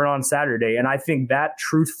 and they weren't on Saturday. And I think that,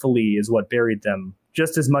 truthfully, is what buried them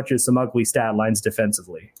just as much as some ugly stat lines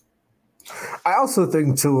defensively. I also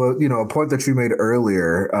think, to a point that you made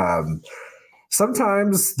earlier,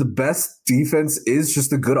 sometimes the best defense is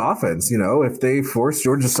just a good offense. You know, if they force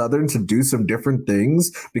Georgia Southern to do some different things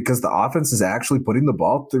because the offense is actually putting the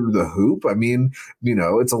ball through the hoop, I mean, you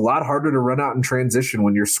know, it's a lot harder to run out in transition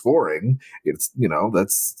when you're scoring. It's, you know,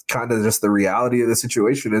 that's kind of just the reality of the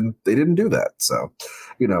situation, and they didn't do that. So,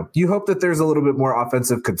 you know, you hope that there's a little bit more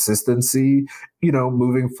offensive consistency, you know,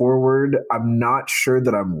 moving forward. I'm not sure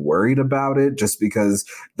that I'm worried about it, just because,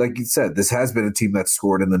 like you said, this has been a team that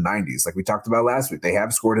scored in the 90s. Like we talked about last week, they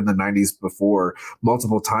have scored in the 90s before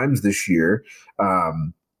multiple times this year.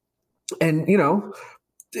 And, you know,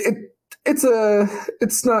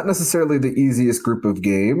 It's not necessarily the easiest group of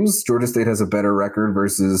games. Georgia State has a better record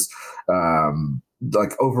versus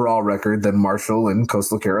like overall record than Marshall and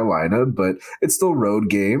Coastal Carolina, but it's still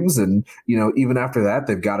road games. And, even after that,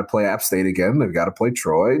 they've got to play App State again. They've got to play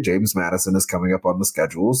Troy. James Madison is coming up on the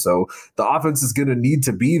schedule. So the offense is going to need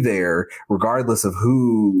to be there regardless of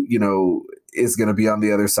who, is going to be on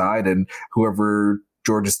the other side and whoever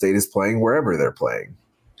Georgia State is playing, wherever they're playing.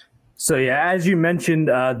 So, as you mentioned,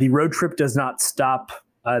 the road trip does not stop.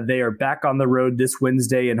 They are back on the road this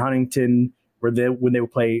Wednesday in Huntington, when they will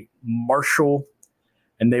play Marshall,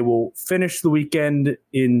 and they will finish the weekend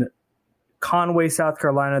in Conway, South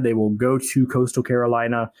Carolina. They will go to Coastal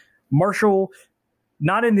Carolina. Marshall,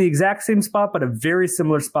 not in the exact same spot, but a very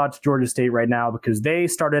similar spot to Georgia State right now, because they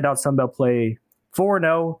started out Sunbelt play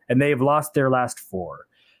 4-0, and they have lost their last 4.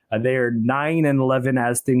 They are 9-11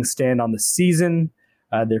 as things stand on the season.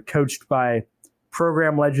 They're coached by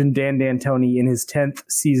program legend Dan D'Antoni in his 10th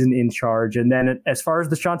season in charge. And then as far as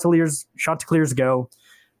the Chanticleers go,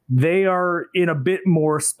 they are in a bit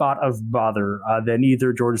more spot of bother than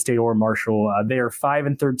either Georgia State or Marshall. They are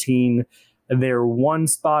 5-13. They're one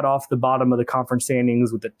spot off the bottom of the conference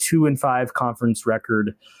standings with a 2-5 conference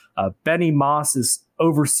record. Benny Moss is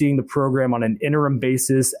overseeing the program on an interim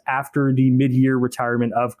basis after the mid-year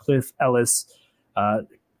retirement of Cliff Ellis,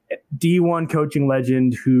 D1 coaching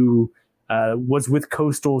legend who was with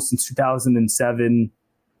Coastal since 2007.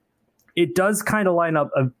 It does kind of line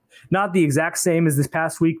up, not the exact same as this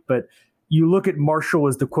past week, but you look at Marshall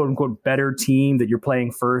as the quote-unquote better team that you're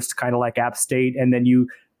playing first, kind of like App State, and then you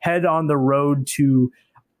head on the road to,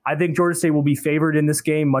 I think Georgia State will be favored in this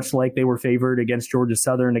game, much like they were favored against Georgia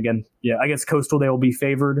Southern. Again, against Coastal, they will be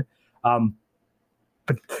favored.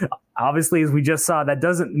 But obviously, as we just saw, that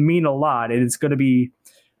doesn't mean a lot, and it's going to be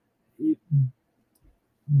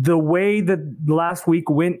the way that last week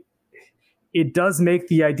went. It does make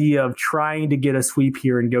the idea of trying to get a sweep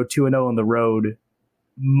here and go 2-0 on the road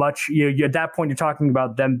much. At that point, you're talking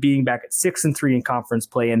about them being back at 6-3 in conference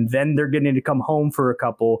play, and then they're getting to come home for a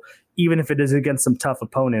couple, even if it is against some tough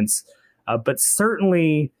opponents. But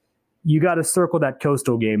certainly, you got to circle that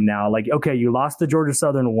Coastal game now. Like, okay, you lost the Georgia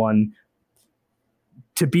Southern one.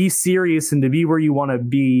 To be serious and to be where you want to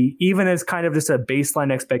be, even as kind of just a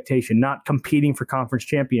baseline expectation, not competing for conference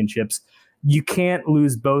championships, you can't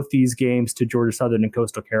lose both these games to Georgia Southern and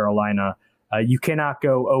Coastal Carolina. You cannot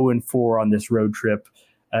go 0-4 on this road trip.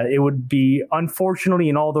 It would be, unfortunately,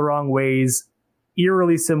 in all the wrong ways,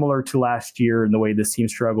 eerily similar to last year in the way this team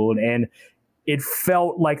struggled. And it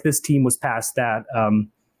felt like this team was past that.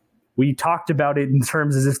 We talked about it in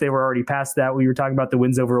terms as if they were already past that. We were talking about the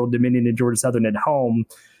wins over Old Dominion and Georgia Southern at home.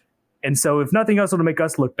 And so if nothing else, it'll make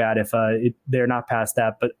us look bad if they're not past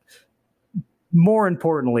that. But more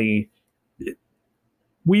importantly,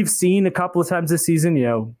 we've seen a couple of times this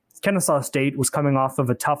season, Kennesaw State was coming off of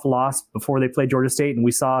a tough loss before they played Georgia State, and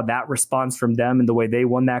we saw that response from them and the way they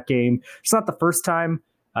won that game. It's not the first time.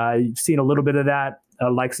 You've seen a little bit of that,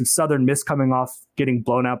 like some Southern Miss coming off getting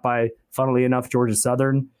blown out by, funnily enough, Georgia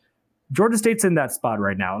Southern. Georgia State's in that spot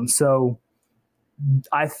right now. And so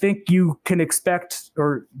I think you can expect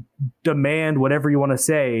or demand, whatever you want to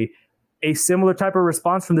say, a similar type of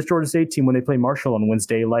response from the Georgia State team when they play Marshall on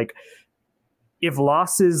Wednesday. Like, if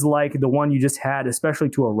losses like the one you just had, especially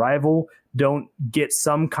to a rival, don't get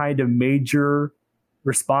some kind of major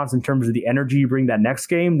response in terms of the energy you bring that next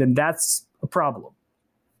game, then that's a problem.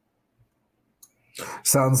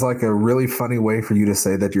 Sounds like a really funny way for you to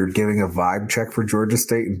say that you're giving a vibe check for Georgia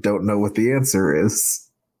State and don't know what the answer is.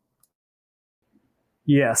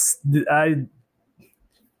 Yes.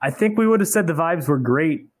 I think we would have said the vibes were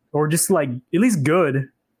great, or just like at least good,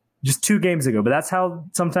 just 2 games ago. But that's how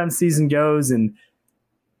sometimes season goes. And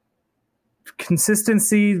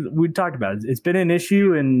consistency, we talked about it. It's been an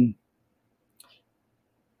issue, and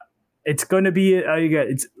it's going to be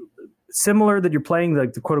it's similar that you're playing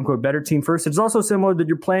like the quote unquote better team first. It's also similar that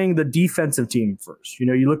you're playing the defensive team first.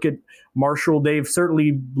 You look at Marshall, they've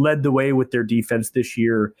certainly led the way with their defense this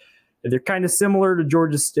year. They're kind of similar to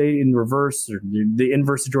Georgia State in reverse, or the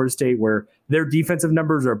inverse of Georgia State, where their defensive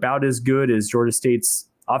numbers are about as good as Georgia State's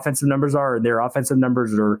offensive numbers are, and their offensive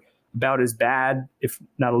numbers are about as bad, if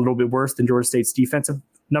not a little bit worse, than Georgia State's defensive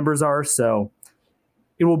numbers are. So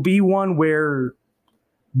it will be one where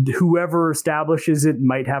whoever establishes it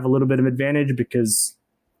might have a little bit of advantage, because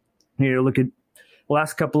look at the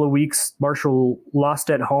last couple of weeks, Marshall lost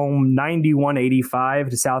at home 91-85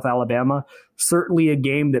 to South Alabama. Certainly a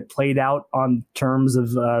game that played out on terms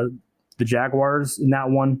of the Jaguars in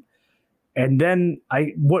that one. And then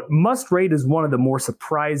what must rate as one of the more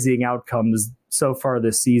surprising outcomes so far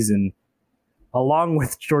this season, along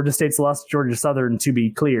with Georgia State's loss to Georgia Southern, to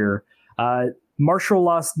be clear. Marshall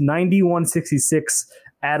lost 91-66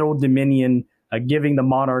 at Old Dominion, giving the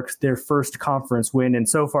Monarchs their first conference win, and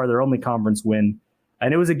so far their only conference win.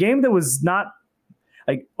 And it was a game that was not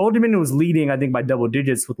like Old Dominion was leading, I think, by double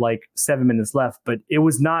digits with like 7 minutes left, but it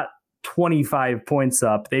was not 25 points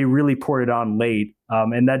up. They really poured it on late.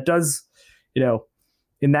 And that does,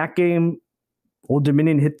 in that game, Old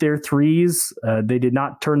Dominion hit their threes. They did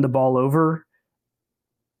not turn the ball over.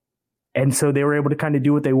 And so they were able to kind of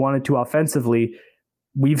do what they wanted to offensively.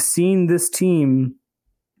 We've seen this team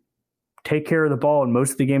take care of the ball in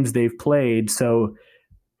most of the games they've played. So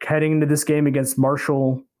heading into this game against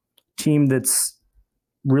Marshall, team that's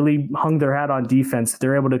really hung their hat on defense,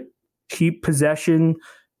 they're able to keep possession,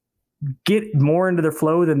 get more into their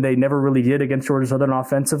flow than they never really did against Georgia Southern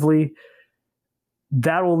offensively.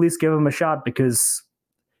 That will at least give them a shot, because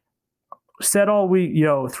said all we,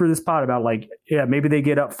 through this pod about maybe they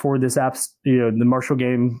get up for this the Marshall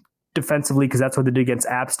game defensively because that's what they did against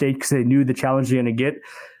App State because they knew the challenge they're going to get.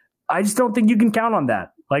 I just don't think you can count on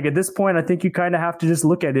that. Like at this point, I think you kind of have to just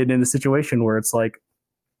look at it in a situation where it's like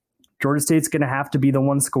Georgia State's going to have to be the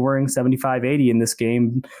one scoring 75-80 in this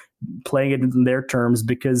game, playing it in their terms,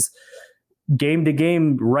 because game to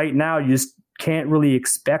game right now, you just can't really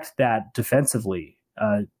expect that defensively.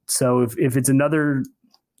 So if it's another,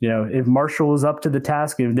 if Marshall is up to the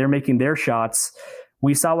task, if they're making their shots,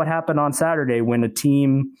 we saw what happened on Saturday when a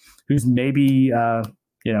team who's maybe, if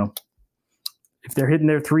they're hitting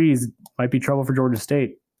their threes, might be trouble for Georgia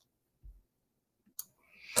State.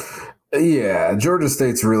 Yeah, Georgia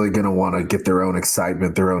State's really going to want to get their own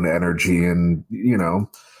excitement, their own energy, and,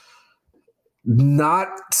 not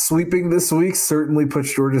sweeping this week certainly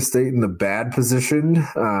puts Georgia State in a bad position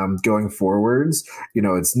going forwards.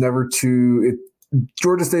 It's never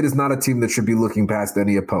Georgia State is not a team that should be looking past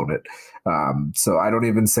any opponent. So I don't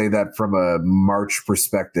even say that from a March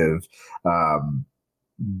perspective.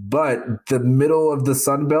 But the middle of the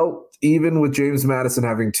Sun Belt, even with James Madison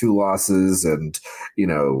having 2 losses and,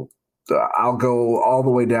 I'll go all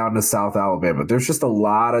the way down to South Alabama. There's just a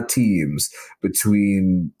lot of teams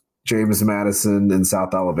between James Madison and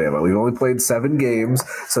South Alabama. We've only played 7 games,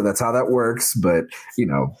 so that's how that works. But,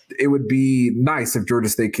 it would be nice if Georgia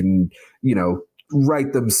State can,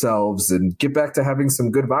 right themselves and get back to having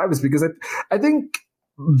some good vibes, because I think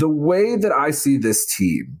the way that I see this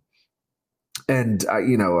team, and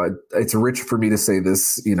it's rich for me to say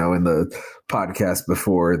this, in the podcast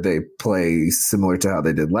before they play similar to how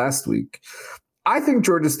they did last week. I think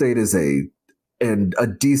Georgia State is a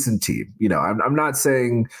decent team. I'm not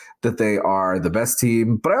saying that they are the best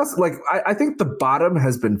team, but I also I think the bottom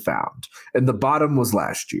has been found, and the bottom was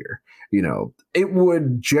last year. It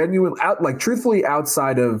would truthfully,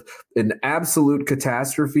 outside of an absolute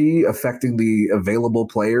catastrophe affecting the available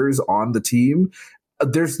players on the team,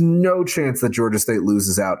 there's no chance that Georgia State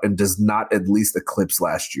loses out and does not at least eclipse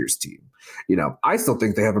last year's team. I still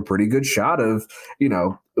think they have a pretty good shot of,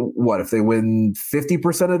 what if they win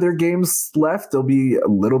 50% of their games left, they'll be a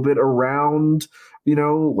little bit around,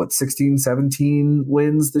 16, 17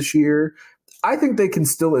 wins this year. I think they can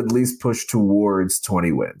still at least push towards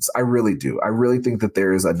 20 wins. I really do. I really think that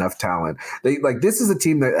there is enough talent. This is a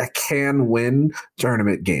team that can win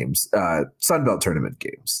tournament games, Sun Belt tournament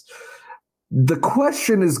games. The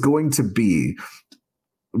question is going to be,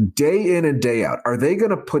 day in and day out, are they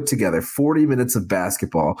going to put together 40 minutes of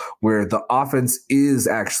basketball where the offense is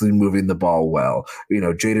actually moving the ball well?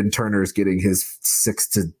 Jaden Turner's getting his 6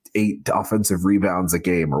 to 8 offensive rebounds a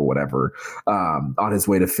game or whatever, on his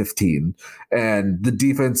way to 15. And the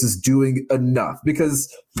defense is doing enough,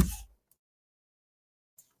 because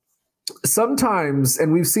sometimes,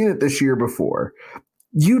 and we've seen it this year before,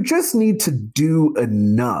 you just need to do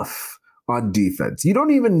enough on defense. You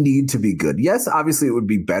don't even need to be good. Yes, obviously it would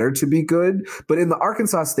be better to be good, but in the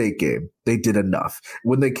Arkansas State game, they did enough.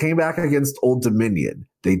 When they came back against Old Dominion,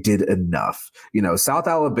 they did enough. South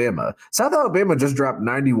Alabama just dropped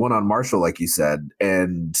 91 on Marshall, like you said,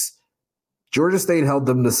 and Georgia State held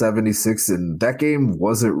them to 76, and that game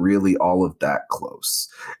wasn't really all of that close.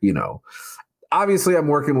 Obviously, I'm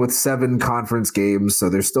working with 7 conference games, so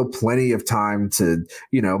there's still plenty of time to,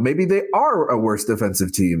 maybe they are a worse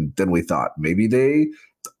defensive team than we thought. Maybe they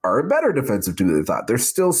are a better defensive team than we thought. There's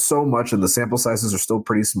still so much, and the sample sizes are still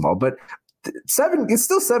pretty small, but it's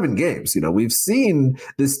still 7 games. We've seen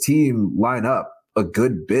this team line up a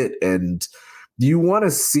good bit, and you want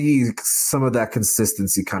to see some of that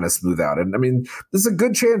consistency kind of smooth out. And I mean, there's a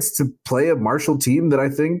good chance to play a Marshall team that I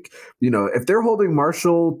think, if they're holding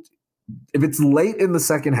Marshall, if it's late in the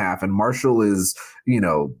second half and Marshall is,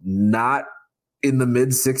 not in the mid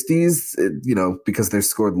 60s, because they're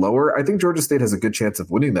scored lower. I think Georgia State has a good chance of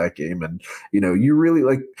winning that game. And, you really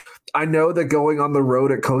I know that going on the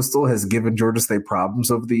road at Coastal has given Georgia State problems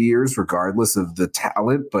over the years, regardless of the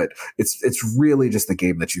talent, but it's really just a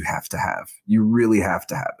game that you have to have. You really have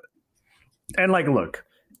to have it. And look,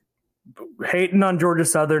 hating on Georgia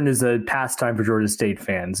Southern is a pastime for Georgia State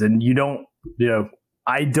fans. And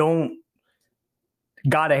I don't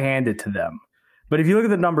gotta hand it to them. But if you look at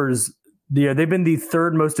the numbers, they've been the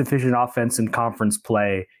third most efficient offense in conference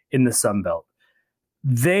play in the Sun Belt.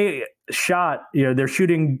 They're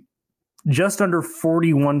shooting just under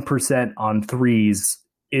 41% on threes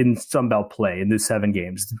in Sun Belt play in those 7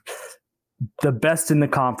 games. The best in the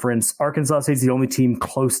conference. Arkansas State's the only team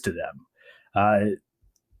close to them.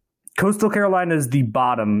 Coastal Carolina is the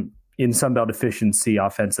bottom in Sun Belt efficiency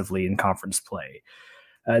offensively in conference play.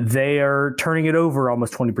 They are turning it over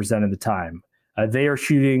almost 20% of the time. They are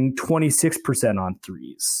shooting 26% on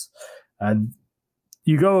threes.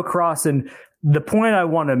 You go across, and the point I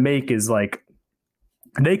want to make is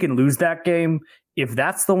they can lose that game if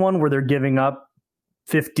that's the one where they're giving up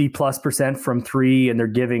 50+% from 3 and they're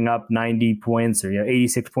giving up 90 points or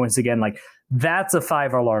 86 points again. That's a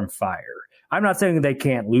 5-alarm fire. I'm not saying they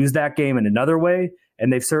can't lose that game in another way,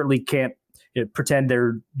 and they certainly can't pretend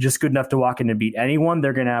they're just good enough to walk in and beat anyone.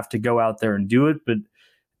 They're going to have to go out there and do it, but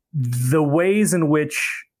the ways in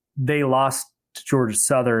which they lost to Georgia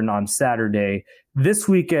Southern on Saturday this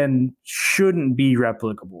weekend shouldn't be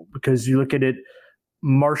replicable, because you look at it,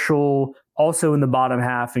 Marshall also in the bottom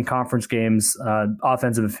half in conference games,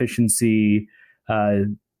 offensive efficiency,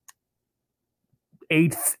 8th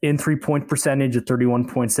in 3-point percentage at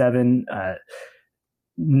 31.7.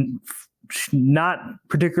 Not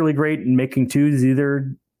particularly great in making twos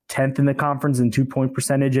either, 10th in the conference in 2-point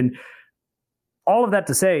percentage. And all of that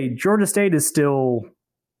to say, Georgia State is still,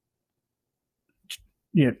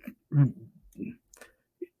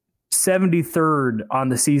 73rd on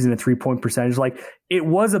the season at 3-point percentage. It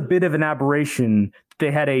was a bit of an aberration.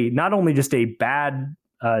 They had not only just a bad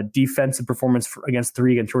defensive performance against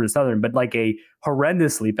Georgia Southern, but a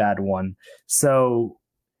horrendously bad one. So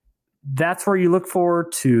that's where you look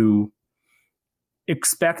forward to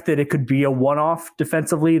expect that it could be a one-off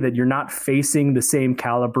defensively, that you're not facing the same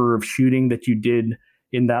caliber of shooting that you did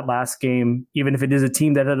in that last game, even if it is a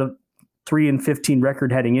team that had a 3-15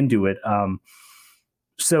 record heading into it.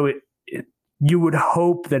 So you would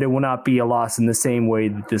hope that it will not be a loss in the same way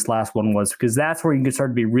that this last one was, because that's where you can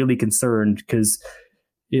start to be really concerned, because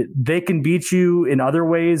they can beat you in other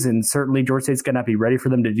ways, and certainly Georgia State's going to be ready for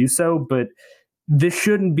them to do so, but this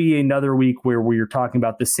shouldn't be another week where we're talking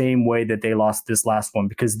about the same way that they lost this last one,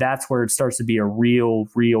 because that's where it starts to be a real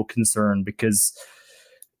concern, because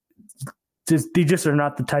they just are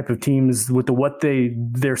not the type of teams with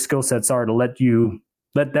their skill sets are to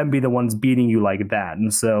let them be the ones beating you like that.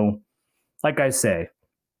 And so, like I say,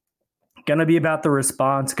 going to be about the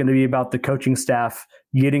response, going to be about the coaching staff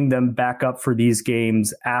getting them back up for these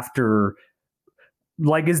games after,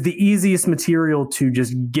 is the easiest material to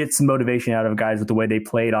just get some motivation out of guys with the way they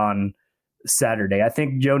played on Saturday. I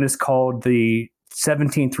think Jonas called the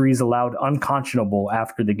 17 threes allowed unconscionable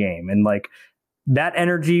after the game. And that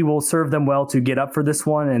energy will serve them well to get up for this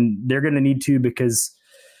one. And they're going to need to, because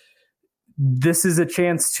this is a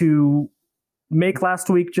chance to make last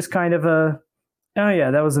week just kind of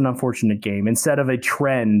that was an unfortunate game, instead of a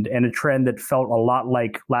trend, and a trend that felt a lot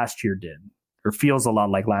like last year did, or feels a lot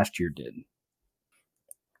like last year did.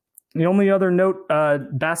 The only other note,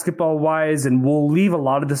 basketball-wise, and we'll leave a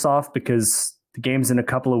lot of this off because the game's in a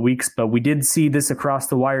couple of weeks, but we did see this across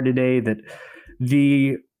the wire today, that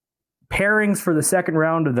the pairings for the second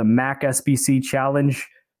round of the MAC SBC Challenge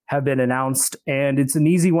have been announced, and it's an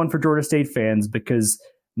easy one for Georgia State fans, because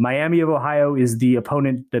Miami of Ohio is the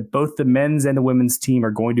opponent that both the men's and the women's team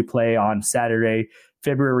are going to play on Saturday,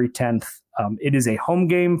 February 10th. It is a home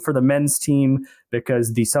game for the men's team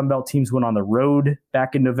because the Sun Belt teams went on the road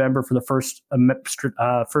back in November for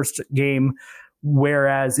the first game,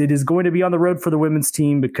 whereas it is going to be on the road for the women's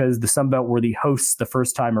team because the Sun Belt were the hosts the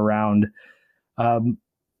first time around.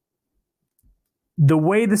 The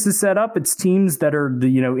way this is set up, it's teams that are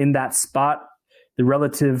in that spot, the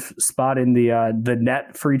relative spot in the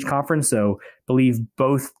net for each conference. So I believe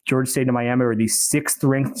both Georgia State and Miami are the 6th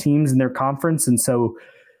ranked teams in their conference. And so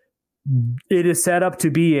it is set up to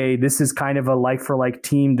be this is kind of a like for like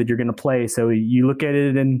team that you're going to play. So you look at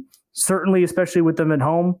it, and certainly, especially with them at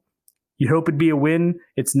home, you hope it'd be a win.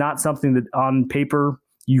 It's not something that on paper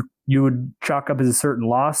you would chalk up as a certain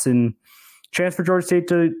loss, and chance for Georgia State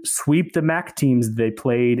to sweep the MAC teams they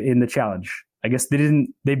played in the challenge. I guess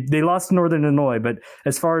they lost to Northern Illinois, but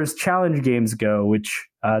as far as challenge games go, which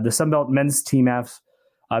the Sunbelt men's team have,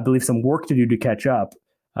 I believe, some work to do to catch up.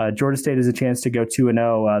 Georgia State has a chance to go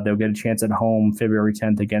 2-0. They'll get a chance at home February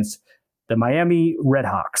 10th against the Miami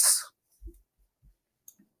Redhawks.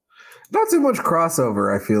 Not too much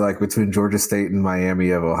crossover, I feel like, between Georgia State and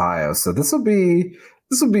Miami of Ohio. So this will be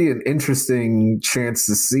an interesting chance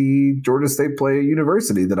to see Georgia State play a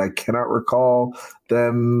university that I cannot recall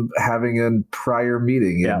them having a prior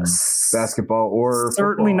meeting in basketball or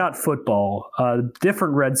certainly football. Not football.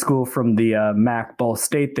 Different Red School from the MAC, Ball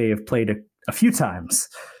State. They have played a few times.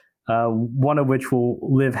 One of which will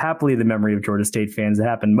live happily in the memory of Georgia State fans. That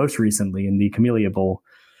happened most recently in the Camellia Bowl.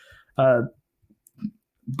 I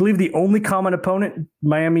believe the only common opponent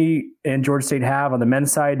Miami and Georgia State have on the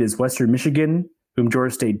men's side is Western Michigan, whom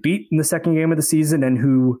Georgia State beat in the second game of the season, and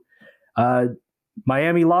who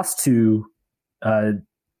Miami lost to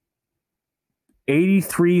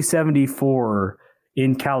 83-74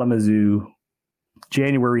 in Kalamazoo,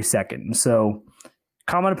 January 2nd. So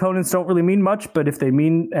common opponents don't really mean much, but if they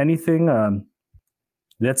mean anything,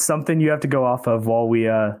 that's something you have to go off of while we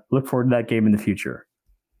look forward to that game in the future.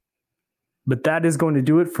 But that is going to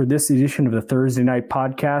do it for this edition of the Thursday Night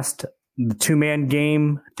Podcast. The two-man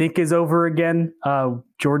game, I think, is over again.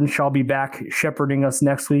 Jordan shall be back shepherding us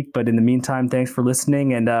next week. But in the meantime, thanks for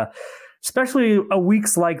listening. And especially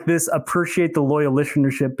weeks like this, appreciate the loyal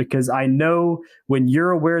listenership, because I know when you're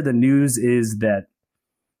aware the news is that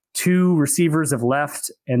 2 receivers have left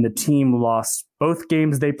and the team lost both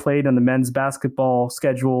games they played on the men's basketball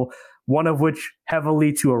schedule, one of which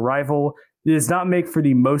heavily to a rival. It does not make for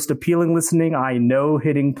the most appealing listening. I know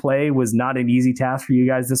hitting play was not an easy task for you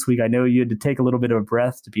guys this week. I know you had to take a little bit of a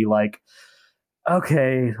breath to be like,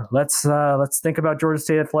 okay, let's think about Georgia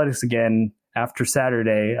State athletics again after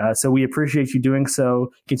Saturday. So we appreciate you doing so,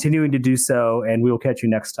 continuing to do so, and we will catch you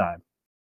next time.